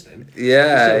get pissed then.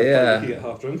 Yeah. You could get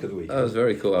half drunk at the weekend. That was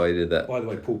very cool how he did that. By the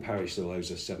way, Paul Parrish still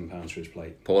owes us £7 for his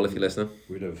plate. Paul, if you're listening.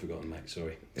 We've never forgotten that,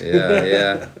 sorry.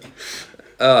 Yeah.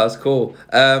 Oh, that's cool.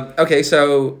 Okay,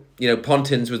 so,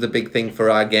 Pontins was the big thing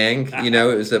for our gang. It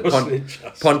was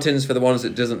Pontins, for the ones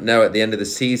that doesn't know, at the end of the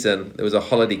season, there was a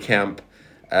holiday camp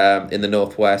in the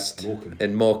northwest,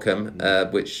 in Morecambe,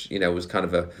 which, was kind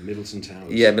of a... Middleton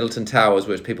Towers. Yeah, Middleton Towers,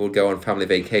 which people would go on family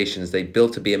vacations. They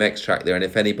built a BMX track there, and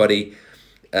if anybody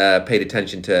paid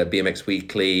attention to BMX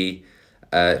Weekly,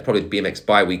 probably BMX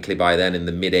Bi-Weekly by then, in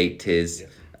the mid-80s,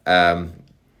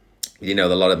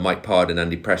 a lot of Mike Pard and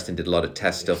Andy Preston did a lot of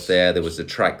test stuff there. There was a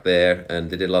track there,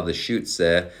 and they did a lot of the shoots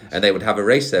there, and they would have a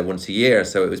race there once a year.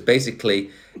 So it was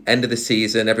basically end of the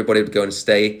season. Everybody would go and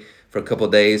stay for a couple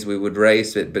of days. We would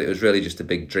race it, but it was really just a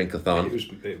big drink-a-thon.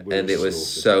 It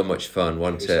was so much fun,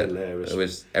 wasn't it? Hilarious. It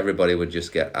was, everybody would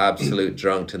just get absolute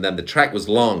drunk, and then the track was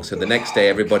long, so the next day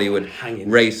everybody would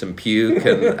race and puke.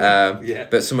 And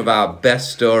but some of our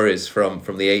best stories from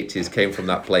the 80s came from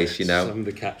that place, Some of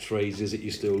the catchphrases that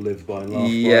you still live by and laugh by.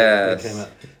 Yes. Came out.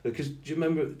 Because do you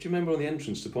remember on the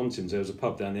entrance to Pontins there was a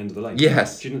pub down the end of the lane?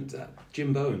 Yes.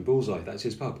 Jim Bowen, Bullseye, that's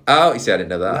his pub. Oh, you see, I didn't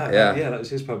know that. Yeah, that was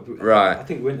his pub. Right. I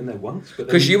think we went in there once.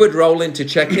 Because you would roll in to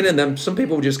check in, and then some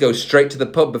people would just go straight to the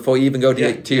pub before you even go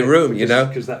to your room,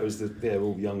 Because that was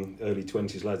all young, early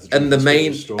 20s lads. And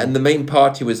the main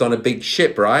party was on a big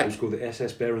ship, right? It was called the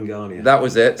SS Berengaria. That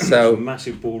was it. So a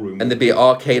massive ballroom. And there'd be an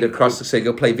arcade across, so you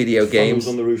go play video games.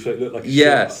 On the roof, so it looked like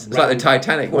it's like the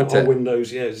Titanic, wasn't it?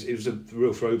 Windows, it was a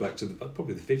real throwback to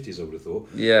probably the 50s, I would have thought.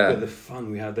 Yeah. But the fun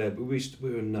we had there, but we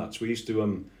were nuts. We used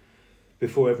to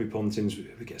before every Pontins,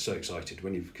 we get so excited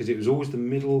because it was always the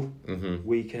middle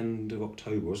weekend of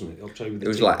October, wasn't it? October. It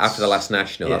was like after the last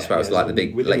national. That's why it was like the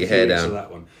big let your hair down.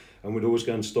 That one. And we'd always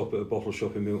go and stop at a bottle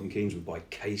shop in Milton Keynes. We'd buy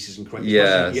cases and crates.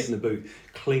 Yes. Get in the boot,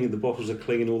 the bottles are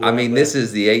clinging all the way. I mean, this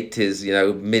is the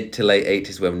 80s, mid to late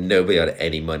 80s, where nobody had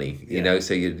any money,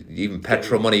 so even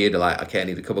petrol money, you'd like, okay, I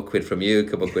need a couple of quid from you,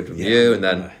 and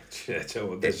then...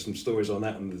 There's some stories on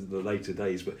that in the later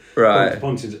days, but right.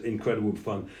 Pontins, incredible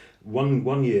fun.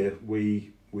 One year,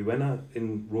 we went out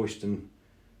in Royston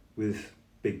with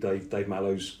Big Dave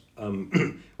Mallows,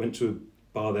 went to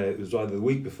a bar there. It was either the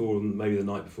week before and maybe the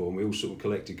night before, and we all sort of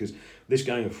collected, because this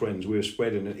gang of friends, we were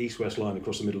spread in an east-west line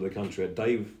across the middle of the country. Had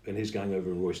Dave and his gang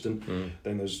over in Royston,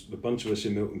 then there's a bunch of us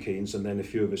in Milton Keynes, and then a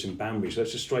few of us in Banbury. So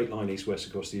it's a straight line east-west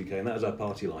across the UK, and that was our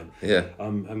party line. Yeah.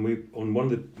 And we, on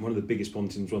one of the biggest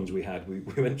Pontins ones we had, we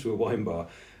went to a wine bar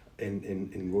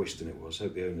in Royston. It was.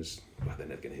 Hope the owners, they're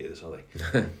never going to hear this, are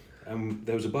they?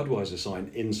 There was a Budweiser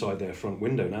sign inside their front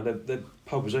window. Now, the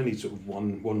pub was only sort of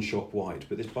one shop wide,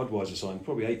 but this Budweiser sign,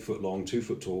 probably 8 foot long, 2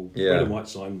 foot tall, red and white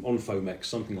sign on Fomex,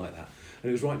 something like that. And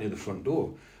it was right near the front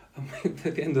door. And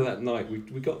at the end of that night,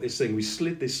 we got this thing, we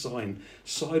slid this sign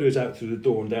sideways out through the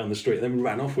door and down the street, and then we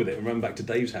ran off with it and ran back to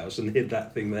Dave's house and hid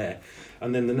that thing there.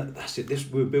 And then that's it.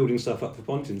 We were building stuff up for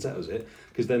Pontins, that was it.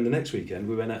 Because then the next weekend,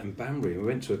 we went out in Banbury and we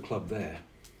went to a club there,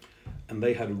 and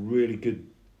they had a really good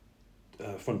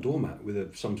front door mat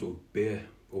with some sort of beer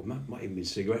or might even be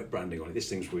cigarette branding on it. This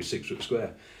thing's probably 6 foot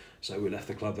square. So we left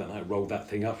the club that night, rolled that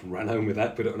thing up and ran home with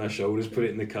that, put it on our shoulders, put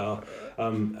it in the car.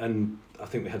 And I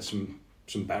think we had some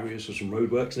barriers or some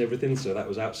roadworks and everything, so that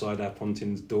was outside our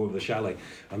Pontins door of the chalet.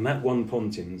 And that one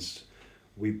Pontins,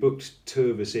 we booked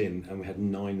 2 of us in, and we had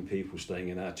 9 people staying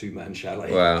in our 2-man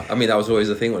chalet. Wow. I mean, that was always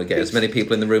the thing, want to get as many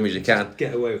people in the room as you can.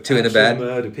 Get away with 2 in a bed.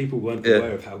 murder. People weren't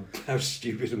aware of how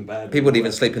stupid and bad. People would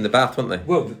even sleep in the bath, wouldn't they?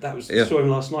 Well, that was saw him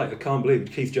last night. I can't believe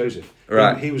it. Keith Joseph.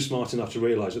 Right. He was smart enough to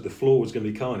realise that the floor was going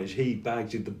to be carnage. He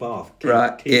bagged the bath.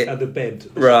 Keith had the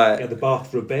bed. Right. He had the bath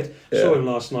for a bed. Yeah. Saw him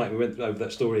last night. We went over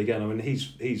that story again. I mean,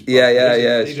 he's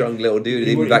strong little dude.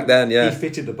 Even back then, He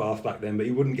fitted the bath back then, but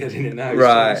he wouldn't get in it now.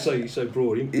 Right. So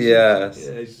broad. Yes.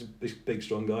 Yeah, he's this big,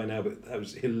 strong guy now, but that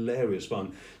was hilarious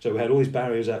fun. So we had all these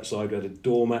barriers outside. We had a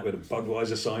doormat. We had a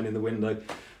Budweiser sign in the window.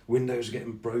 Windows are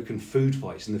getting broken. Food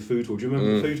fights in the food hall. Do you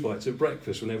remember the food fights at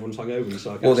breakfast when everyone's hungover and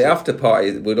sarcastic? Well, the after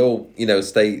party would all,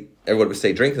 everyone would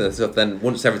stay drinking and stuff. Then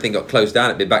once everything got closed down,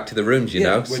 it'd be back to the rooms, you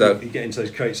know. When So you get into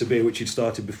those crates of beer which you'd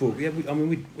started before. Yeah,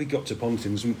 we got to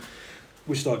Pontins and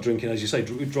we started drinking, as you say.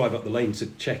 We'd drive up the lane to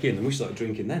check in, and we started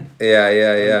drinking then. Yeah.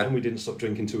 And we didn't stop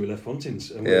drinking until we left Pontins,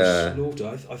 and we were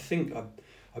slaughtered. I think I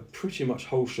pretty much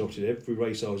whole-shotted every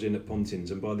race I was in at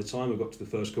Pontins, and by the time I got to the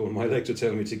first corner, my legs were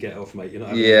telling me to get off, mate. You know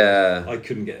what I mean? Yeah. I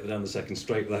couldn't get down the second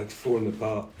straight without falling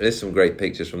apart. There's some great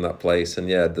pictures from that place, and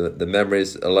the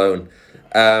memories alone.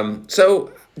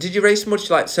 So did you race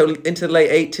much into the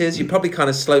late 80s? You probably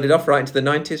kind of slowed it off right into the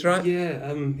 90s, right?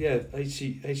 Yeah.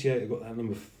 88 I got that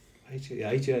number. 88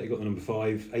 I got the number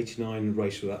 5. 89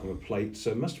 raced with that on a plate.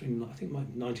 So it must have been, I think,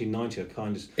 1990. I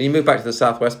kind of. And you moved back to the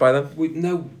southwest by then?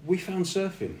 We found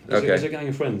surfing as a gang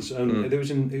of friends. It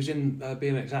was in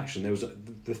BMX Action. There was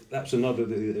that's another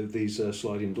of these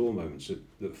sliding door moments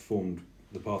that formed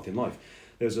the path in life.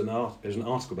 There's an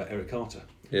article about Eric Carter.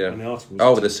 Yeah. And the article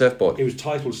was with the surfboard. It was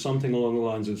titled something along the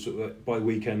lines of sort of by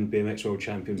weekend BMX world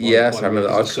champion. Yes, I remember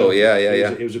the article. Yeah.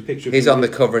 It was a picture. He's on the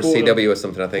cover of CW or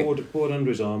something, I think. Board under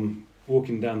his arm,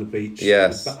 walking down the beach.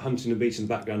 Yes. Hunting the beach in the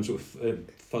background, sort of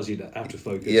fuzzy out of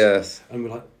focus. Yes. And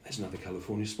we're like, there's another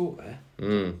California sport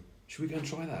there. Should we go and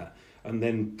try that? And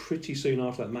then pretty soon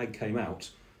after that mag came out,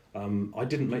 I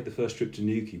didn't make the first trip to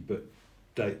Newquay, but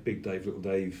Big Dave, Little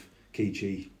Dave,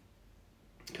 Kichi,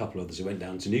 a couple of others who went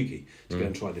down to Newquay to go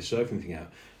and try this surfing thing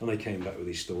out, and they came back with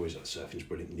these stories like surfing's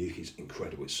brilliant, Newquay's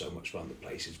incredible, it's so much fun, the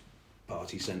place is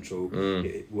party central,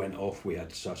 it went off, we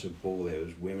had such a ball, there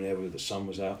was women everywhere, the sun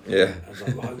was out. I was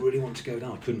like, I really want to go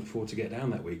down. I couldn't afford to get down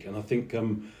that week, and I think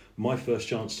my first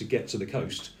chance to get to the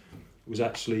coast was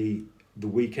actually the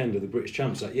weekend of the British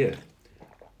Champs that year,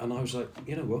 and I was like,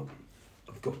 you know what,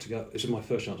 I've got to go. This is my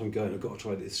first chance. I'm going. I've got to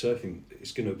try this surfing.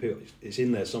 It's going to appeal. It's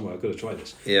in there somewhere. I've got to try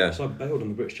this. Yeah. So I bailed on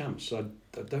the British Champs. So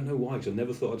I don't know why, because I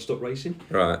never thought I'd stop racing.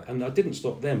 Right. And I didn't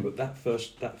stop then. But that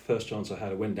first chance I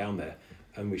had, I went down there,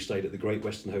 and we stayed at the Great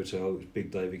Western Hotel. It was Big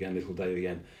Dave again, Little Dave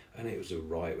again, and it was a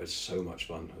riot. It was so much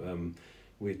fun.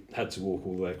 We had to walk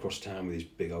all the way across town with these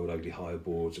big old ugly hire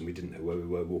boards, and we didn't know where we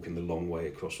were, walking the long way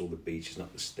across all the beaches and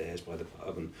up the stairs by the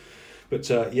pub. But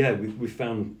we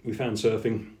found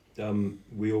surfing.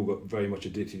 We all got very much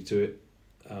addicted to it.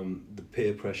 The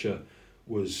peer pressure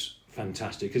was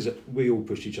fantastic because we all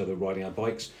pushed each other riding our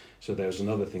bikes. So there was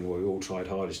another thing where we all tried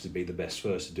hardest to be the best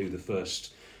first, to do the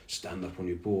first stand up on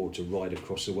your board, to ride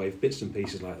across the wave, bits and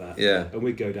pieces like that. Yeah. And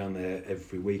we'd go down there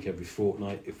every week, every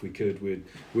fortnight if we could. We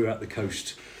were at the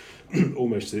coast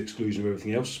almost to the exclusion of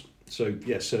everything else. So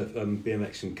yes,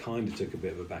 BMXing kind of took a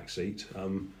bit of a back seat.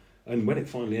 And when it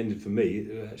finally ended for me,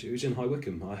 it was in High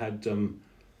Wycombe. I had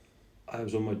a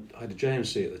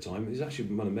JMC at the time. It was actually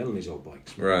one of Melanie's old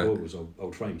bikes. My board was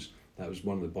old frames. That was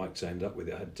one of the bikes I ended up with.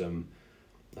 It had,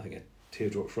 I think, a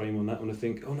teardrop frame on that one, I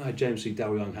think. Oh no, JMC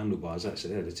Darryl Young handlebars. That's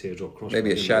it. It had a teardrop cross.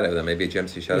 Maybe a shadow then. Maybe a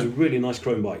JMC shadow. It was a really nice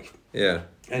chrome bike. Yeah.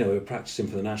 Anyway, we were practicing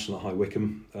for the National at High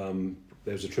Wycombe.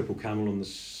 There was a triple camel on the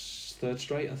third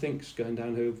straight, I think, going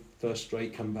downhill. First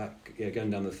straight, come back. Yeah,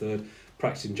 going down the third.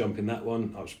 Practicing jumping that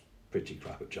one. I was pretty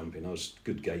crap at jumping. I was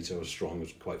good gaiter, I was strong, I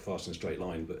was quite fast in a straight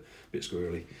line, but a bit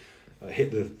squirrely. I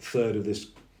hit the third of this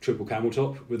triple camel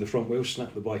top with the front wheel,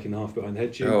 snapped the bike in half behind the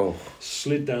head tube,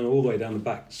 slid down all the way down the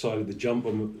back side of the jump.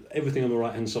 Everything on the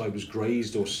right hand side was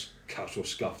grazed or cut or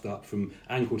scuffed up from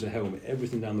ankle to helmet,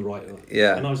 everything down the right.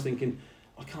 Yeah. And I was thinking,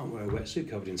 I can't wear a wetsuit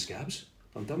covered in scabs.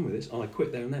 I'm done with this. And I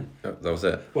quit there and then. Oh, that was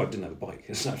it? Well, I didn't have a bike.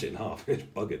 I snapped it in half. It was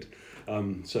buggered.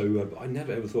 So I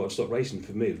never ever thought I'd stop racing.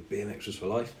 For me, BMX was for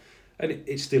life. And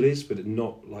it still is, but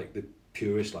not like the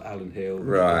purists like Alan Hill,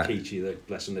 right. Kichi,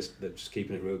 bless them, they're just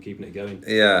keeping it real, keeping it going.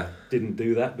 Yeah. Didn't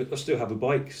do that, but I still have a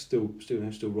bike, still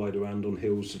ride around on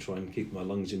hills to try and keep my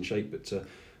lungs in shape, but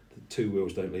two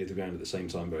wheels don't leave the ground at the same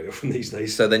time very often these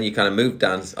days. So then you kind of moved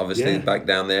down, obviously, back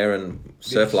down there and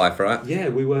surf life, right? Yeah,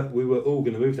 we were all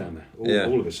going to move down there.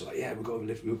 All of us, like, we've got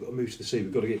to move to the sea.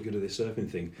 We've got to get good at this surfing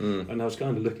thing. And I was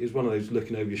kind of it was one of those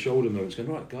looking over your shoulder moments, going,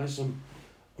 right, guys, I'm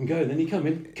going. Then you come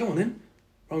in. Come on in.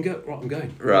 I'm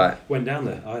going. Right. Went down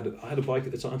there. I had a bike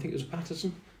at the time. I think it was a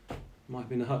Patterson. Might have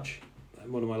been a Hutch.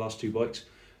 One of my last two bikes.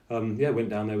 Went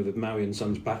down there with a Maui and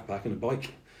Sons backpack and a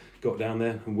bike. Got down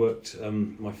there and worked.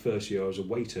 My first year, I was a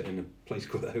waiter in a place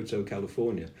called the Hotel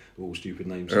California. All stupid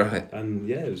names. Right.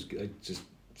 And I just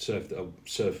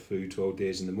surfed food 12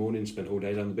 days in the morning. Spent all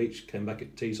day down the beach. Came back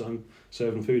at tea time,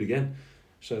 serving food again.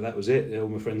 So that was it. All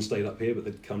my friends stayed up here, but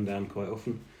they'd come down quite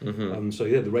often. Mm-hmm.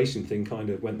 The racing thing kind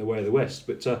of went the way of the West.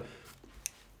 But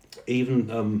even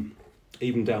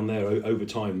down there, over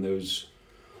time, there was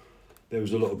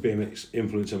a lot of BMX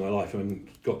influence in my life.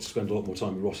 Got to spend a lot more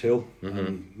time with Ross Hill.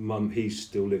 Mum, he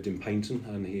still lived in Paynton,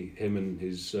 and him and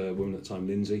his woman at the time,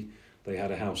 Lindsay, they had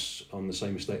a house on the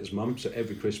same estate as Mum. So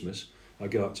every Christmas, I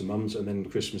go up to Mum's, and then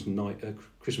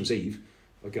Christmas Eve,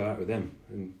 I go out with them,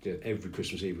 and every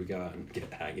Christmas Eve we go out and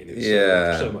get hanging. It's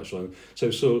so much fun. So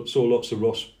saw lots of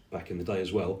Ross back in the day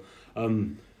as well.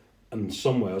 And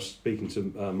somewhere I was speaking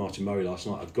to Martin Murray last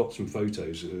night. I've got some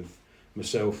photos of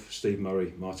myself, Steve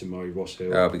Murray, Martin Murray, Ross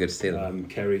Hill. Oh, it'd be good to see them.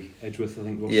 Kerry Edgeworth, I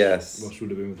think. Ross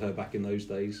would have been with her back in those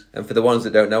days. And for the ones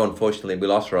that don't know, unfortunately, we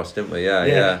lost Ross, didn't we?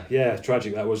 Yeah.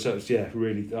 Tragic that was.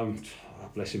 Really.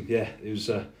 Bless him. Yeah, it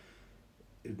was.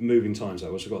 Moving times. I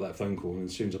got that phone call, and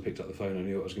as soon as I picked up the phone, I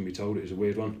knew what I was going to be told. It was a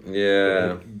weird one.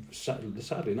 Yeah.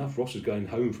 Sadly enough, Ross was going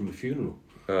home from a funeral.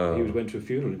 Oh. He went to a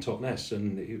funeral in Totnes,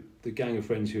 and the gang of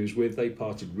friends he was with, they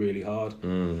partied really hard.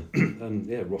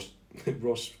 And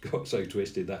Ross got so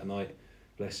twisted that night.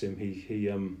 Bless him.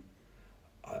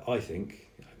 I think,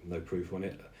 no proof on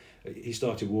it, he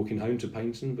started walking home to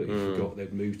Paynton, but he forgot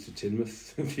they'd moved to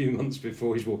Teignmouth a few months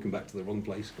before. He's walking back to the wrong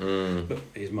place. But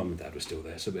his mum and dad were still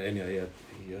there. So, but anyway,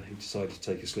 he decided to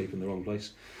take a sleep in the wrong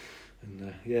place.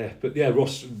 And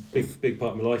Ross, big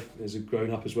part of my life as a grown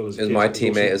up as well as a kid. He was my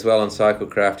teammate as well on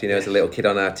Cyclecraft, as a little kid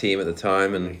on our team at the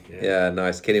time, and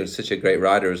nice kid. He was such a great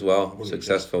rider as well,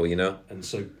 successful, And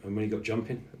when he got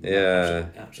jumping,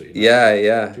 absolutely.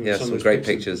 Some great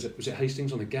pictures. Was it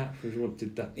Hastings on the Gap? Everyone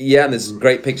did that. Yeah, and there's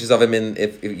great pictures of him in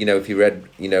if you read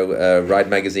Ride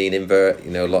Magazine, Invert,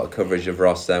 a lot of coverage of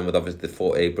Ross then with obviously the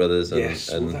Forte brothers.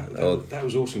 That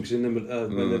was awesome because in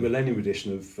when the Millennium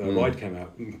edition of Ride came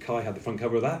out, Kai had the front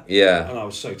cover of that. Yeah. And I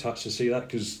was so touched to see that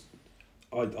because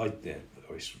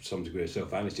some degree of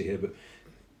self-vanity here, but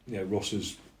Ross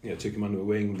was, took him under the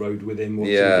wing, rode with him,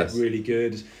 watched him get really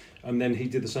good, and then he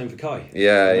did the same for Kai.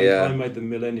 Kai made the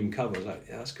Millennium cover. I was like,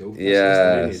 that's cool.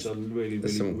 That's the lineage.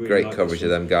 There's some great coverage of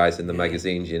them guys in the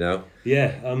magazines,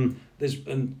 Yeah. There's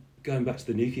going back to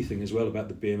the Nuki thing as well about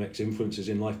the BMX influences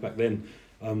in life back then.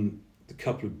 A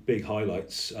couple of big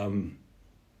highlights.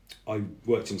 I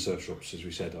worked in surf shops, as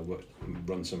we said.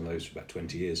 Run some of those for about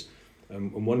 20 years.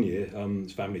 And one year,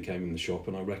 his family came in the shop,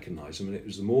 and I recognised them, and it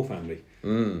was the Moore family.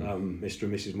 Mr.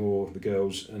 and Mrs. Moore, the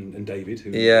girls, and David,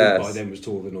 who by then was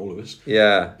taller than all of us.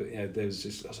 Yeah. But there's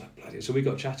this. I was like, bloody. So we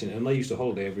got chatting, and they used to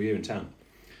holiday every year in town.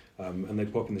 And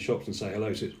they'd pop in the shops and say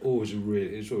hello. So it's always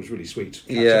really sweet.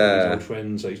 Catch up with his old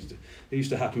friends. It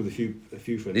used to happen with a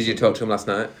few friends. Did you talk to them last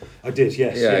night? I did,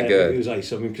 yes. Yeah, good. It was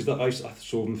ace. Because I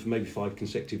saw them for maybe 5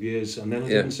 consecutive years, and then I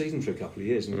didn't see them for a couple of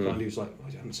years. And finally, it was like,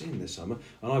 I haven't seen them this summer.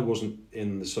 And I wasn't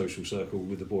in the social circle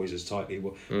with the boys as tightly.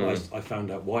 I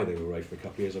found out why they were away for a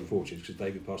couple of years, unfortunately, because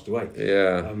David passed away.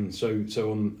 Yeah.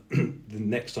 So on the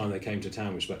next time they came to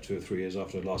town, which was about 2 or 3 years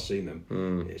after I'd last seen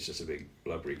them, it's just a big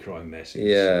blubbery crime mess.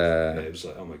 It was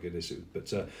like, oh my goodness.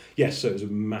 So it was a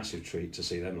massive treat to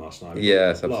see them last night.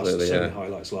 Yes, absolutely.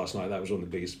 Highlights last night. That was one of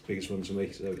the biggest ones for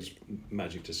me. So it was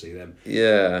magic to see them.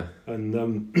 Yeah.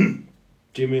 And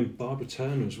Jimmy and Barbara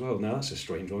Turner as well. Now that's a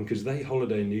strange one because they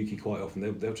holiday in Newquay quite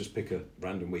often. They'll just pick a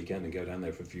random weekend and go down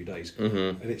there for a few days.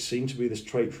 And it seemed to be this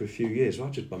trait for a few years. So I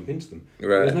just bump into them.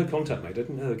 Right. There's no contact made. I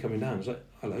didn't know they were coming down. I was like,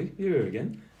 hello, you're here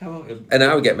again. How are you? And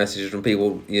I would get messages from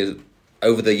people,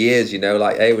 over the years,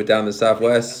 like, hey, we're down the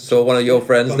southwest, saw one of your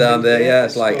friends down there. Yeah,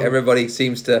 it's like everybody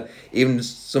seems to, even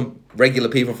some regular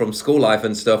people from school life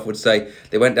and stuff would say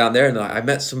they went down there and they're like, I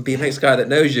met some BMX guy that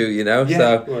knows you,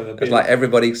 so it's like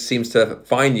everybody seems to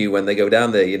find you when they go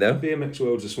down there, BMX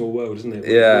world's a small world, isn't it?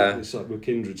 It's like we're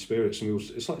kindred spirits, and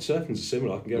it's like surfing's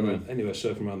similar. I can go around anywhere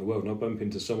surfing around the world and I'll bump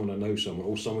into someone I know someone,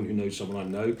 or someone who knows someone I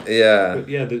know.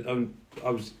 But I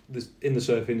was in the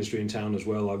surf industry in town as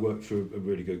well. I worked for a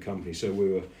really good company, so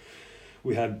we're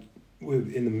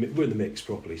in the mix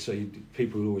properly. So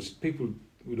people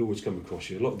would always come across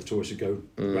you. A lot of the tourists would go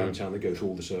around town, they go through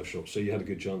all the surf shops, so you had a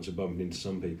good chance of bumping into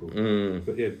some people.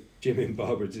 But yeah, Jimmy and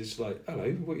Barbara, it's like,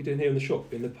 hello, what are you doing here in the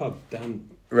shop, in the pub, down...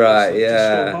 Right,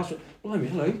 Just blimey,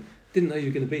 hello. Didn't know you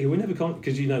were going to be here. We never can't,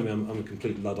 because you know me, I'm a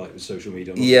complete Luddite with social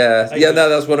media. No,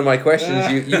 that's one of my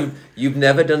questions. You've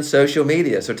never done social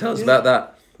media, so tell us about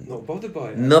that. Not bothered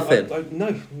by it. Nothing.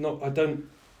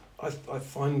 I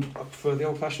find I prefer the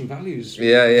old-fashioned values.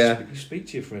 Yeah. You speak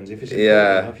to your friends if it's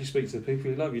important enough. You speak to the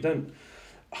people you love. You don't.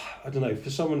 I don't know.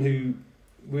 For someone who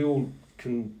we all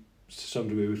can, to some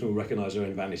degree, we can all recognise our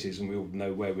own vanities and we all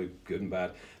know where we're good and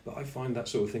bad. But I find that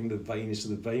sort of thing, the vainest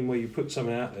of the vain, where you put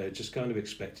something out there, just kind of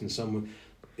expecting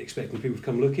people to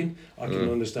come looking. I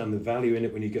can understand the value in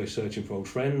it when you go searching for old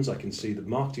friends. I can see the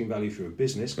marketing value through a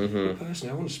business. But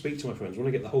personally, I want to speak to my friends. I want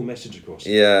to get the whole message across.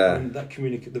 Yeah. And that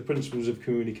the principles of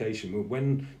communication.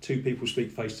 When two people speak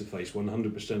face to face,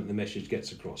 100% the message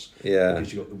gets across. Yeah.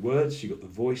 Because you've got the words, you've got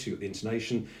the voice, you've got the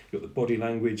intonation, you've got the body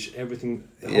language, everything.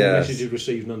 The whole message is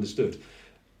received and understood.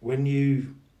 When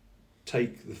you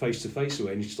take the face to face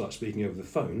away and you start speaking over the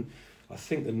phone, I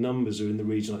think the numbers are in the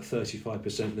region like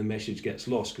 35% of the message gets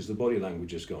lost because the body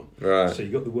language is gone. Right. So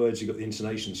you've got the words, you've got the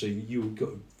intonation, so you've got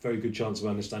a very good chance of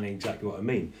understanding exactly what I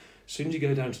mean. As soon as you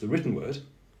go down to the written word,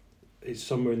 it's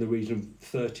somewhere in the region of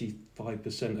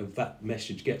 35% of that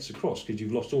message gets across because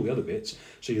you've lost all the other bits.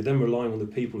 So you're then relying on the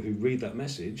people who read that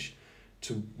message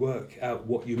to work out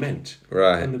what you meant.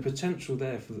 Right. And the potential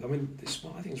there for, I think it's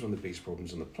one of the biggest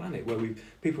problems on the planet, where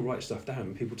people write stuff down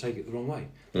and people take it the wrong way.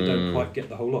 They don't quite get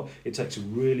the whole lot. It takes a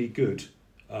really good,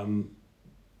 a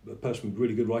person with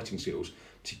really good writing skills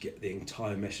to get the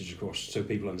entire message across so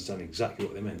people understand exactly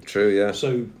what they meant. True, yeah.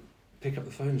 So pick up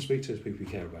the phone and speak to those people you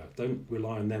care about. Don't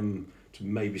rely on them to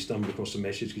maybe stumble across a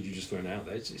message because you just thrown it out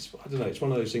there. It's I don't know. It's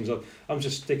one of those things. I'm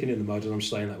just sticking in the mud and I'm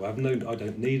staying that way. I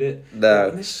don't need it. No.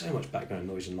 And there's so much background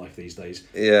noise in life these days.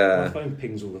 Yeah. My phone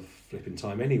pings all the flipping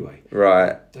time anyway.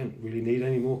 Right. I don't really need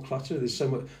any more clutter. There's so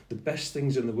much. The best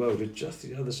things in the world are just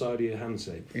the other side of your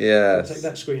handset. Yeah. Take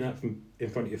that screen out from in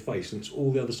front of your face, and it's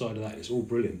all the other side of that. It's all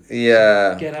brilliant.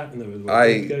 Yeah. So get out in the world.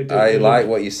 I like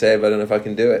what you say, but I don't know if I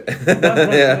can do it.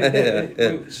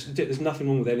 There's nothing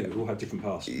wrong with any of it. We all have different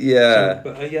paths. Yeah. So,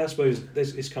 but I suppose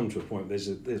it's come to a point. There's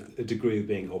a degree of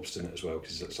being obstinate as well,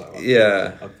 because it's like I've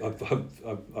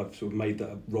sort of made that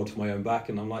a rod for my own back,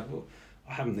 and I'm like, well,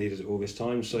 I haven't needed it all this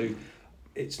time, so.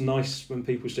 It's nice when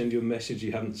people send you a message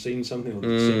you haven't seen something or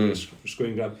seen a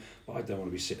screen grab, but I don't want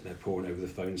to be sitting there poring over the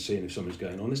phone seeing if something's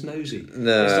going on. It's nosy.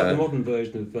 No. It's like the modern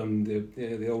version of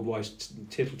the old wife's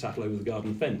tittle tattle over the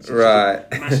garden fence. It's right.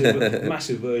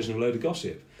 massive version of a load of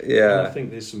gossip. Yeah. And I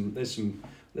think there's some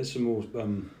more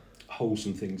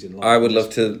wholesome things in life. I would love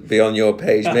to be on your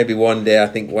page. Maybe one day. I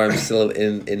think where I'm still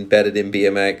embedded in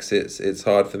BMX, it's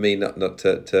hard for me not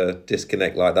to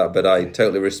disconnect like that. But I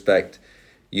totally respect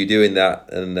you doing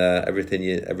that and everything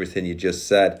you just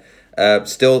said.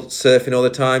 Still surfing all the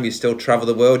time. You still travel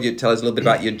the world. You tell us a little bit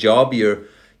about your job.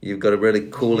 You've got a really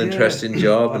cool, interesting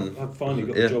job. I've finally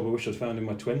got the job I wish I'd found in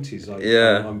my 20s.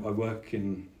 I work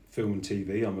in film and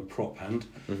TV. I'm a prop hand.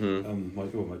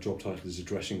 My job title is a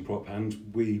dressing prop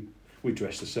hand. We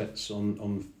dress the sets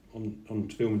on film and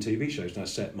TV shows. Now, a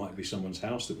set might be someone's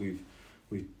house that we've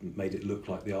made it look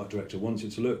like the art director wants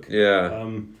it to look. Yeah.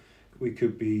 We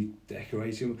could be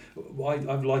decorating.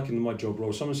 I've likened my job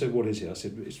role. Someone said, "What is it?" I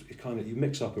said, "It's kind of you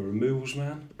mix up a removals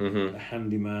man, a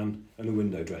handyman, and a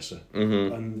window dresser."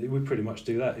 And we pretty much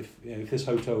do that. If this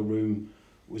hotel room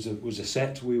was a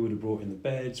set, we would have brought in the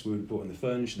beds, we would have brought in the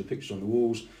furniture, the pictures on the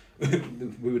walls.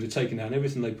 We would have taken down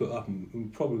everything they put up, and we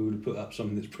probably would have put up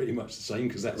something that's pretty much the same,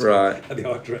 because that's right. how the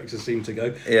art directors seem to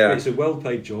go. Yeah. But it's a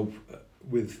well-paid job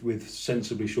with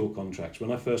sensibly short contracts.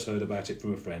 When I first heard about it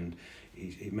from a friend,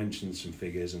 he mentioned some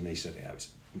figures, and he said,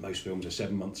 most films are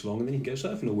 7 months long, and then you can go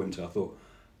surfing all winter. I thought,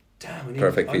 damn, I need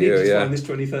to find this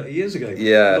 20, 30 years ago.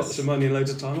 Yes. Lots of money and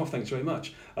loads of time off, thanks very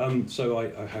much. So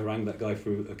I harangued that guy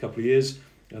for a couple of years,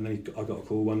 and then I got a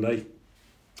call one day,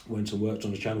 went and worked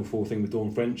on a Channel 4 thing with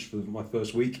Dawn French for my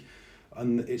first week,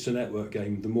 and it's a network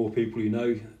game. The more people you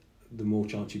know, the more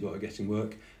chance you've got of getting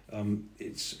work.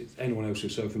 It's anyone else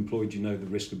who's self-employed, the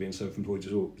risk of being self-employed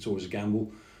it's always a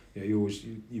gamble. You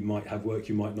might have work,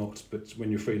 you might not, but when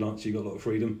you're freelance, you've got a lot of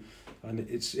freedom, and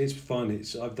it's fun.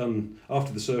 I've done,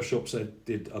 after the surf shops, I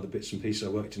did other bits and pieces. I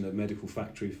worked in a medical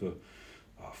factory for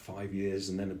 5 years,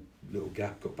 and then a little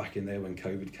gap, got back in there when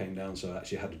COVID came down, so I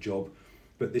actually had a job.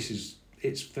 But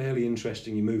it's fairly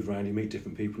interesting. You move around, you meet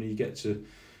different people, and you get to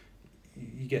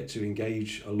you get to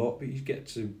engage a lot, but you get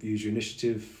to use your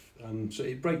initiative. So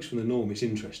it breaks from the norm. It's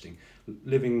interesting.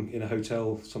 Living in a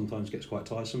hotel sometimes gets quite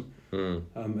tiresome.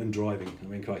 And driving. I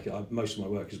mean, crikey, most of my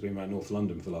work has been around North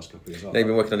London for the last couple of years. You've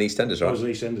been working on EastEnders, right? I was on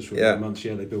EastEnders for a few months.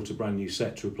 Yeah, they built a brand new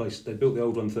set to replace. They built the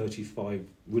old one 35,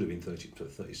 would have been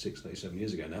 36, 37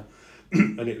 years ago now,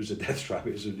 and it was a death trap.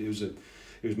 It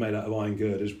was made out of iron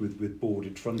girders with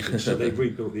boarded frontage. So they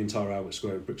rebuilt the entire Albert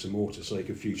Square with bricks and mortar so they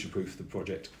could future-proof the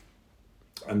project.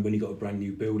 And when you got brand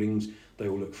new buildings, they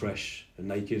all look fresh and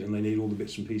naked, and they need all the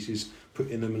bits and pieces put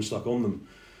in them and stuck on them.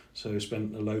 So I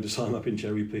spent a load of time up in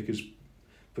cherry pickers,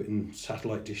 putting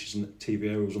satellite dishes and TV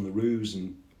aerials on the roofs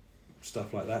and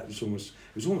stuff like that. It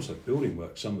was almost like building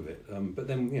work, some of it. But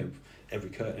then every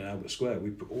curtain in Albert Square, we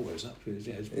put all those up. It's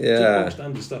just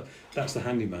standard stuff. That's the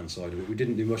handyman side of it. We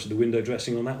didn't do much of the window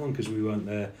dressing on that one because we weren't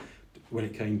there when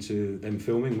it came to them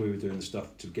filming. We were doing the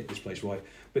stuff to get this place right.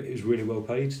 But it was really well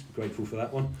paid. Grateful for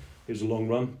that one. It was a long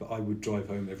run, but I would drive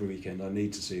home every weekend. I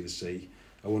need to see the sea.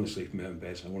 I want to sleep in my own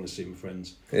bed. I want to see my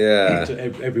friends. Yeah. So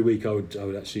every week I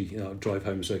would actually I'd drive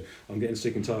home. So I'm getting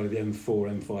sick and tired of the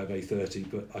M4, M5,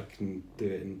 A30, but I can do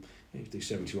it in if you do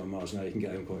 71 miles an hour. You can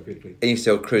get home quite quickly. And you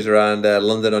still cruise around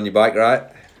London on your bike, right?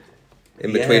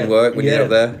 In between work when you're up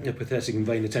there. A pathetic and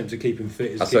vain attempt to keep him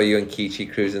fit. I saw you and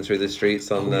Kichi cruising through the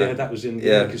streets on. That was in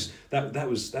because that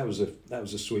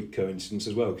was a sweet coincidence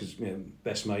as well because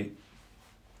best mate.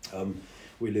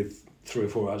 We live 3 or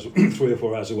 4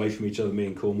 hours away from each other, me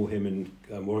and Cornwall, him in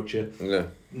Warwickshire. Yeah.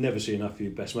 Never see enough of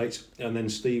your best mates. And then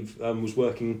Steve was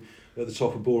working at the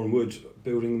top of Boreham Wood,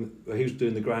 he was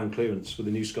doing the ground clearance for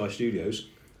the new Sky Studios,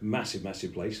 massive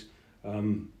place.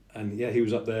 And he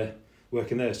was up there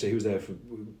working there, so he was there for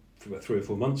about 3 or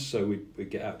 4 months, so we'd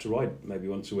get out to ride maybe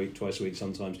once a week, twice a week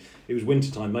sometimes. It was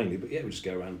winter time mainly, but we'd just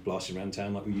go around blasting around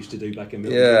town like we used to do back in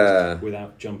Milton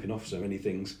without jumping off so many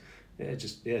things.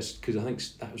 Because I think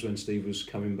that was when Steve was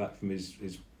coming back from his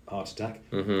heart attack.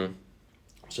 Mm-hmm.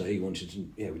 So he wanted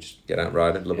to, we just get out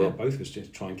riding. Both of us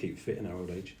just try and keep fit in our old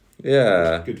age.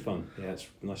 Yeah, good fun. Yeah, it's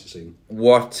nice to see them.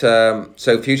 What?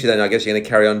 So future then, I guess you're going to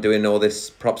carry on doing all this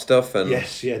prop stuff and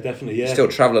yes, definitely. Yeah, still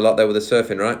travel a lot there with the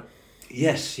surfing, right?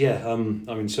 Yes, yeah.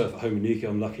 I surf at home in Newquay.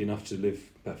 I'm lucky enough to live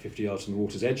about 50 yards from the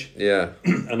water's edge. Yeah.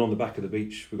 And on the back of the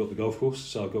beach, we've got the golf course.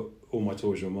 So I've got all my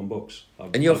toys are in one box.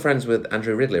 And you're friends with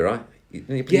Andrew Ridley, right? You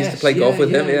used to play golf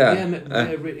with him, I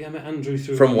met Andrew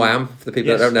through from Wham. For the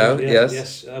people that don't know,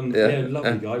 yes.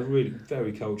 Lovely guy, really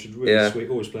very cultured, really sweet,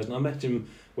 always pleasant. I met him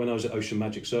when I was at Ocean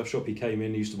Magic Surf Shop. He came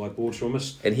in, he used to buy boards from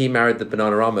us. And he married the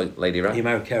Bananarama lady, right? He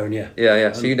married Karen, yeah.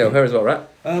 Yeah. So you know her as well, right?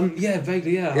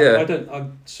 Vaguely, yeah.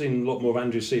 I've seen a lot more of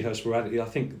Andrew, see her sporadically. I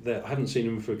think that I haven't seen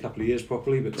him for a couple of years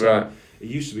properly, but it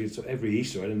used to be so every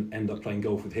Easter I'd end up playing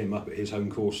golf with him up at his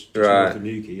home course north of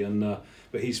Newquay, and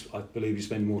but I believe he's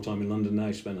spending more time in London now.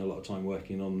 He spent a lot of time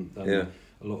working on a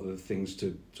lot of the things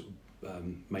to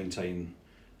maintain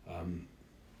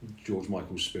George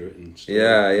Michael's spirit and stuff.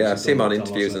 I see him on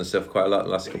interviews and stuff quite a lot the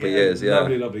last couple of years.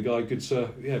 Lovely guy, good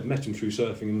surf. Met him through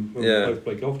surfing and we both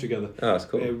played golf together. Oh, that's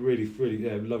cool. Really,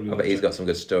 lovely. I bet he's got some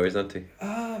good stories, hasn't he?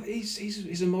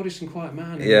 He's a modest and quiet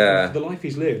man. The life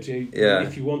he's lived.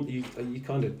 If you want, you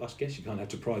kind of. I guess you kind of have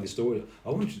to pry the story. I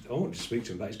wanted to speak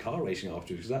to him about his ar racing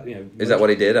afterwards. Is that what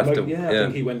he did after? I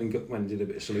think he went and did a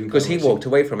bit of saloon. Because he walked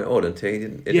away from it all, didn't he? He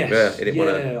didn't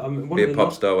want to be a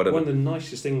pop star or whatever. One of the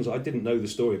nicest things, I didn't know the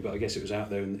story, but I guess it was out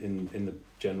there in the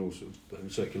general sort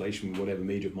of circulation, whatever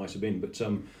media it might have been. But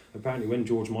apparently when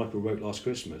George Michael wrote Last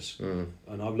Christmas, and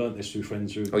I've learnt this through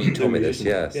friends who... Oh, you told me this,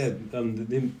 yes. Yeah,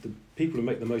 the people who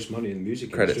make the most money in the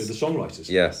music industry are the songwriters.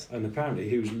 Yes. And apparently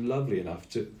he was lovely enough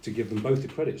to give them both the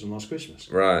credits on Last Christmas.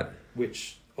 Right.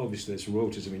 Which... Obviously, some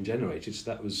royalties have been generated, so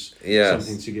that was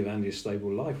something to give Andy a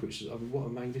stable life, which is what a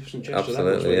magnificent gesture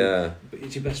Absolutely, that was. But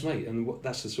it's your best mate, and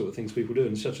that's the sort of things people do,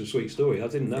 and such a sweet story. I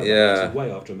didn't know that until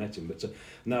way after I met him, but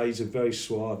now he's a very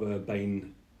suave,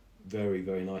 urbane, very,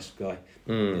 very nice guy.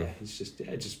 Yeah, it's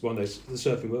just one of those, the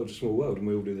surfing world's a small world, and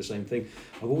we all do the same thing.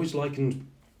 I've always been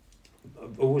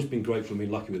grateful and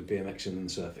been lucky with BMXing and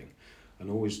surfing,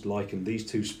 and always likened these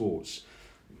two sports.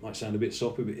 It might sound a bit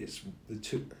soppy, but it's the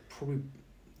two probably...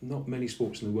 Not many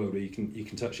sports in the world where you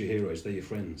can touch your heroes. They're your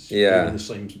friends. You're in the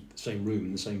same room,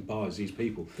 in the same bar as these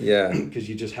people. Yeah. Because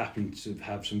you just happen to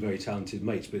have some very talented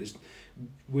mates. But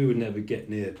we would never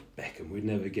get near Beckham. We'd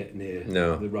never get near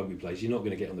the rugby players. You're not going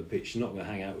to get on the pitch. You're not going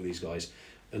to hang out with these guys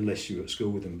unless you're at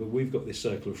school with them. But we've got this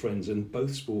circle of friends, and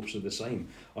both sports are the same.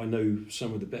 I know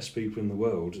some of the best people in the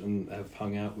world and have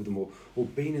hung out with them or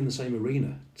been in the same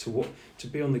arena. To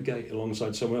be on the gate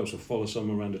alongside someone else or follow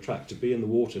someone around a track, to be in the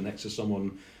water next to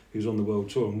someone who's on the world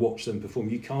tour and watch them perform.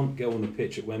 You can't go on the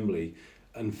pitch at Wembley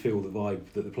and feel the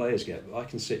vibe that the players get. But I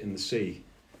can sit in the sea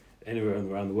anywhere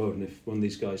around the world, and if one of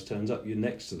these guys turns up, you're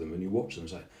next to them and you watch them.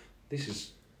 It's like, this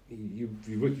is, you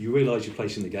realise you're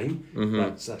placing the game.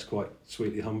 That's quite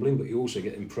sweetly humbling, but you also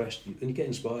get impressed and you get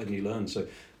inspired and you learn. So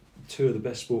 2 of the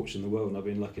best sports in the world, and I've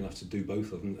been lucky enough to do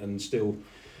both of them, and still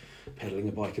pedaling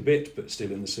a bike a bit, but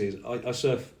still in the sea. I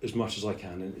surf as much as I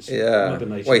can, and it's Mother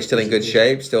Nature. Well, you're still in good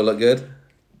shape, still look good.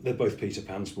 They're both Peter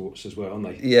Pan sports as well, aren't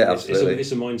they? Yeah, absolutely.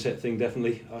 It's a mindset thing,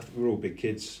 definitely. We're all big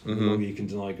kids. The longer you can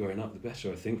deny growing up, the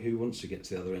better, I think. Who wants to get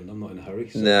to the other end? I'm not in a hurry.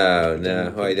 So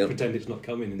pretend it's not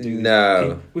coming and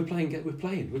do We're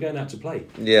playing. We're going out to play.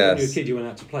 Yes. When you're a kid, you went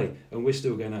out to play, and we're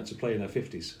still going out to play in our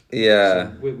 50s.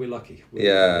 Yeah. So we're lucky.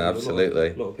 Absolutely.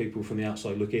 A lot of people from the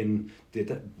outside look in.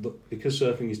 Because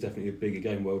surfing is definitely a bigger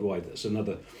game worldwide. That's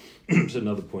another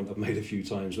point I've made a few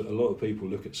times. That a lot of people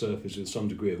look at surfers with some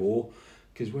degree of awe,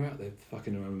 because we're out there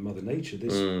fucking around with Mother Nature.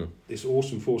 This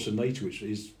awesome force of nature, which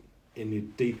is in the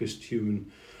deepest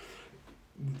human.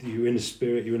 You're in a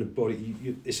spirit, you're in a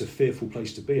body. It's a fearful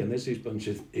place to be, and there's this bunch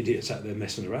of idiots out there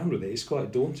messing around with it. It's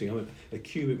quite daunting. I mean, a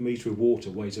cubic metre of water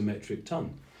weighs a metric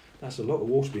tonne. That's a lot of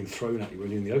water being thrown at you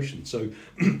when you're in the ocean. So,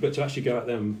 but to actually go out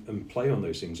there and play on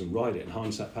those things and ride it and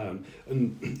harness that power,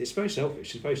 and it's very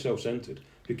selfish. It's very self-centred,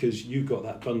 because you've got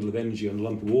that bundle of energy on a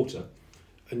lump of water,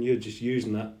 and you're just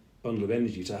using that bundle of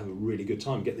energy to have a really good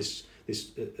time, get this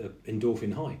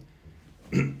endorphin high.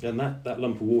 And that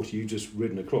lump of water you just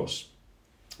ridden across,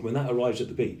 when that arrives at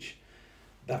the beach,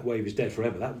 that wave is dead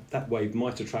forever. That wave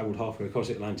might have travelled halfway across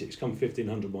the Atlantic. It's come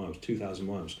 1,500 miles, 2,000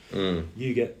 miles.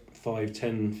 You get 5,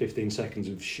 10, 15 seconds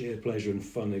of sheer pleasure and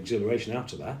fun and exhilaration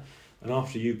out of that, and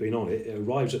after you've been on it, it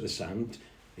arrives at the sand,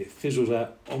 it fizzles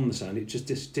out on the sand, it just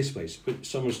dissipates. But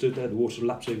someone stood there, the water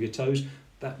laps over your toes,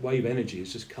 that wave energy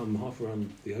has just come half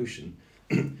around the ocean.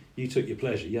 You took your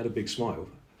pleasure, you had a big smile,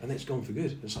 and it's gone for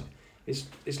good.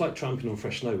 It's like tramping on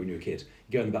fresh snow when you're a kid.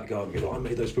 You go in the back garden and go, I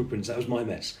made those footprints, that was my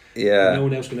mess. Yeah. And no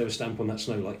one else can ever stamp on that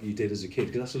snow like you did as a kid,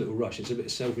 because that's a little rush. It's a bit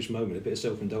of selfish moment, a bit of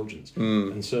self-indulgence.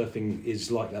 And surfing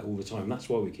is like that all the time. That's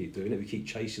why we keep doing it. We keep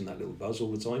chasing that little buzz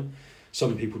all the time.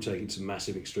 Some people take it to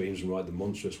massive extremes and ride the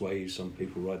monstrous waves. Some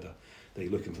people they're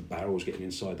looking for barrels, getting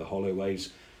inside the hollow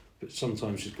waves. But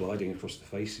sometimes just gliding across the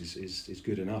face is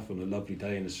good enough on a lovely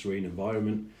day in a serene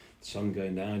environment. The sun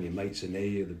going down, your mates are near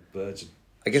you, the birds are...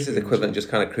 I guess it's equivalent just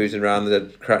kind of cruising around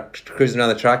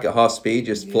the track at half speed,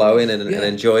 just flowing and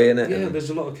enjoying it. Yeah,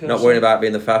 there's a lot of curves. Not worrying about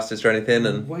being the fastest or anything.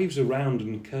 And waves are round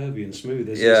and curvy and smooth.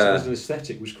 There's an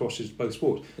aesthetic which crosses both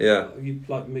sports. Yeah.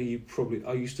 Like me,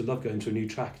 I used to love going to a new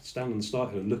track, stand on the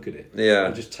start hill and look at it. Yeah.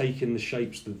 And just take in the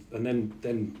shapes, and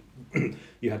then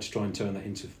you had to try and turn that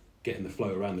into getting the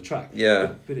flow around the track.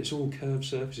 Yeah. But it's all curved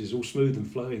surfaces, all smooth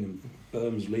and flowing, and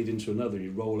berms lead into another, and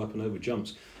you roll up and over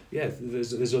jumps. Yeah,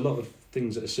 there's a lot of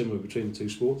things that are similar between the two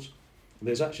sports. And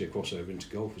there's actually a crossover into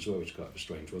golf as well, which is quite a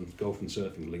strange one. Golf and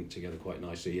surfing link together quite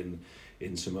nicely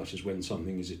in so much as when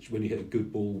you hit a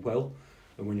good ball well,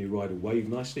 and when you ride a wave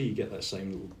nicely, you get that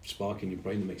same little spark in your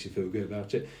brain that makes you feel good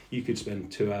about it. You could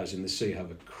spend 2 hours in the sea,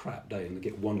 have a crap day, and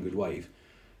get one good wave,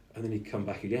 and then you come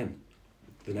back again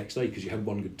the next day because you had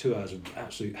 2 hours of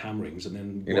absolute hammerings, and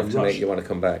then enough to make you want to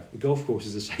come back. The golf course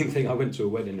is the same thing. I went to a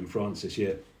wedding in France this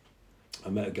year. I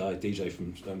met a guy, a DJ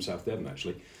from South Devon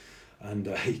actually, and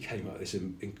he came out with this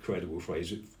incredible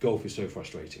phrase: golf is so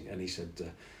frustrating. And he said,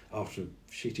 after a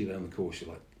shitty day on the course,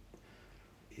 you're like,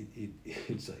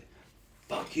 he'd say,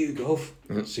 fuck you, golf,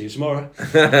 see you tomorrow.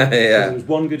 Yeah. There was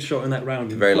one good shot in that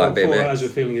round, and very like 4 hours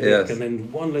of feeling a dick, yes. and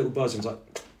then one little buzz, and it's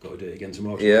like, got to do it again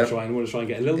tomorrow. Yeah. I want to try and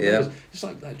get a little bit. It's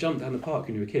like that jump down the park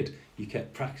when you were a kid. You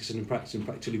kept practicing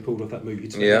until you pulled off that move.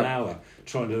 You'd spend an hour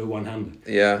trying to do a one-hander.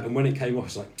 Yeah. And when it came off,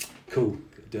 it's like, cool,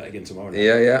 do it again tomorrow. Now.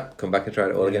 Yeah. Come back and try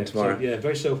it all again tomorrow.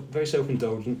 So, very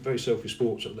self-indulgent, very selfish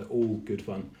sports. They're all good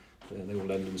fun. They all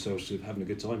lend themselves to having a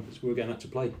good time. We're going out to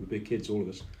play. We're big kids, all of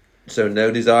us. So no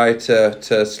desire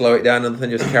to slow it down, nothing,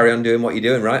 just carry on doing what you're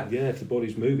doing, right? Yeah, if the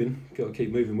body's moving, got to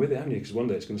keep moving with it, haven't you? Because one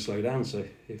day it's going to slow down. So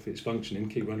if it's functioning,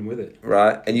 keep running with it.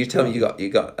 Right. And you tell me you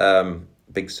got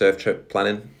big surf trip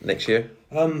planning next year?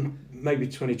 Maybe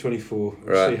 2024.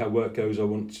 Right. See how work goes. I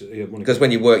want to. Because when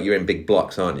you work, you're in big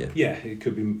blocks, aren't you? Yeah, it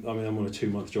could be. I mean, I'm on a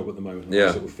 2-month job at the moment.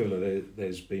 Yeah. Sort of filler.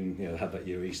 There's been, had that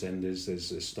year EastEnders.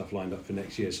 There's stuff lined up for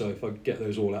next year. So if I get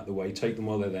those all out the way, take them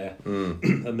while they're there,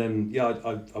 and then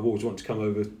I've always wanted to come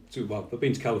over to. Well, I've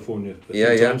been to California a few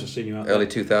times. I've seen you out early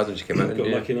there. 2000s. You came out. Got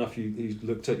lucky enough.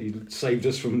 You saved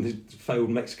us from the failed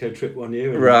Mexico trip one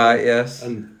year. And, right. Yes.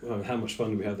 And how much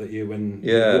fun we had that year when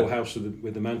your house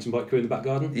with the mountain bike crew in the back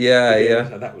garden. Yeah.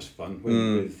 So that was fun.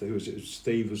 With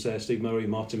Steve was there, Steve Murray,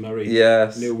 Martin Murray,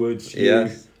 yes, Neil Woods,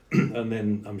 yes. And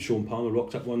then Sean Palmer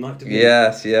rocked up one night, didn't he?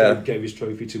 Yes, yeah. Gave his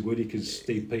trophy to Woody because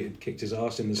Steve Peat had kicked his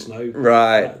arse in the snow.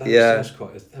 Right, That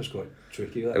was quite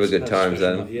tricky. They were good times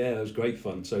then. Yeah, it was great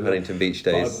fun. So Huntington Beach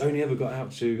days. I've only ever got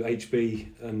out to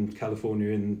HB and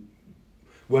California in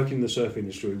working in the surf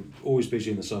industry, always busy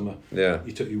in the summer. Yeah.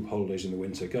 You took your holidays in the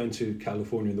winter. Going to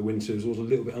California in the winter was always a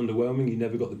little bit underwhelming. You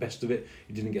never got the best of it.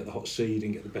 You didn't get the hot sea. You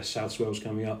didn't get the best south swells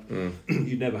coming up.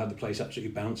 You never had the place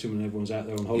absolutely bouncing when everyone's out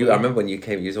there on holiday. I remember when you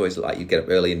came, you was always like, you get up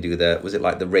early and do was it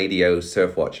like the radio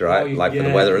surf watch, right? For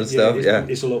the weather and stuff?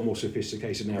 It's a lot more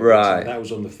sophisticated now. Right. That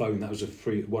was on the phone. That was a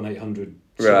free 1-800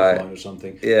 right. line or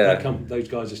something. Yeah. Those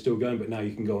guys are still going, but now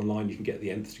you can go online, you can get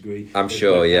the nth degree. I'm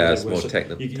sure, it's more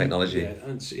technology.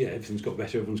 Everything's got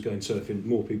better, everyone's going surfing,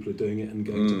 more people are doing it and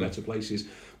going to better places.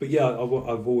 But yeah,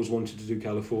 I've always wanted to do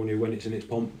California when it's in its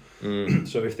pomp.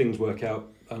 So if things work out,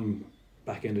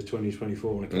 back end of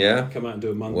 2024, when I come out and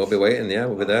do a month. We'll be waiting,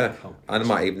 we'll be there. I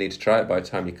might even need to try it by the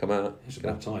time you come out. It's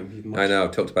about time. I know,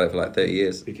 I've talked about it for like 30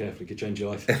 years. Be careful, it could change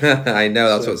your life. I know,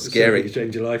 that's what's scary. It could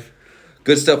change your life.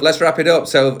 Good stuff. Let's wrap it up.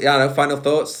 So, final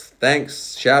thoughts.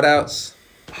 Thanks. Shout outs.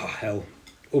 Oh, hell.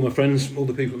 All my friends, all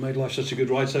the people that made life such a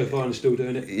good ride so far and are still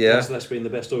doing it. Yeah. That's been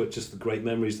the best of it. Just the great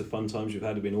memories, the fun times we've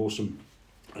had have been awesome.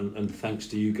 And thanks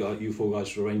to you four guys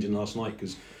for arranging last night,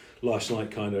 because last night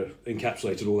kind of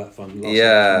encapsulated all that fun.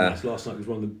 Last night was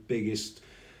one of the biggest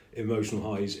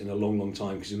emotional highs in a long, long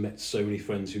time, because we met so many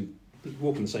friends who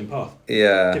walk in the same path.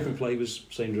 Yeah. Different flavours,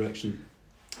 same direction.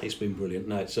 It's been brilliant.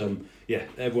 No, it's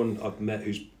everyone I've met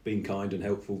who's been kind and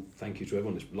helpful. Thank you to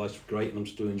everyone. Life's great, and I'm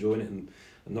still enjoying it, and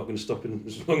I'm not going to stop in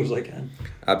as long as I can.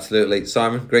 Absolutely,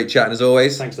 Simon. Great chatting as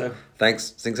always. Thanks, Dave.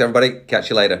 Thanks, everybody. Catch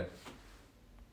you later.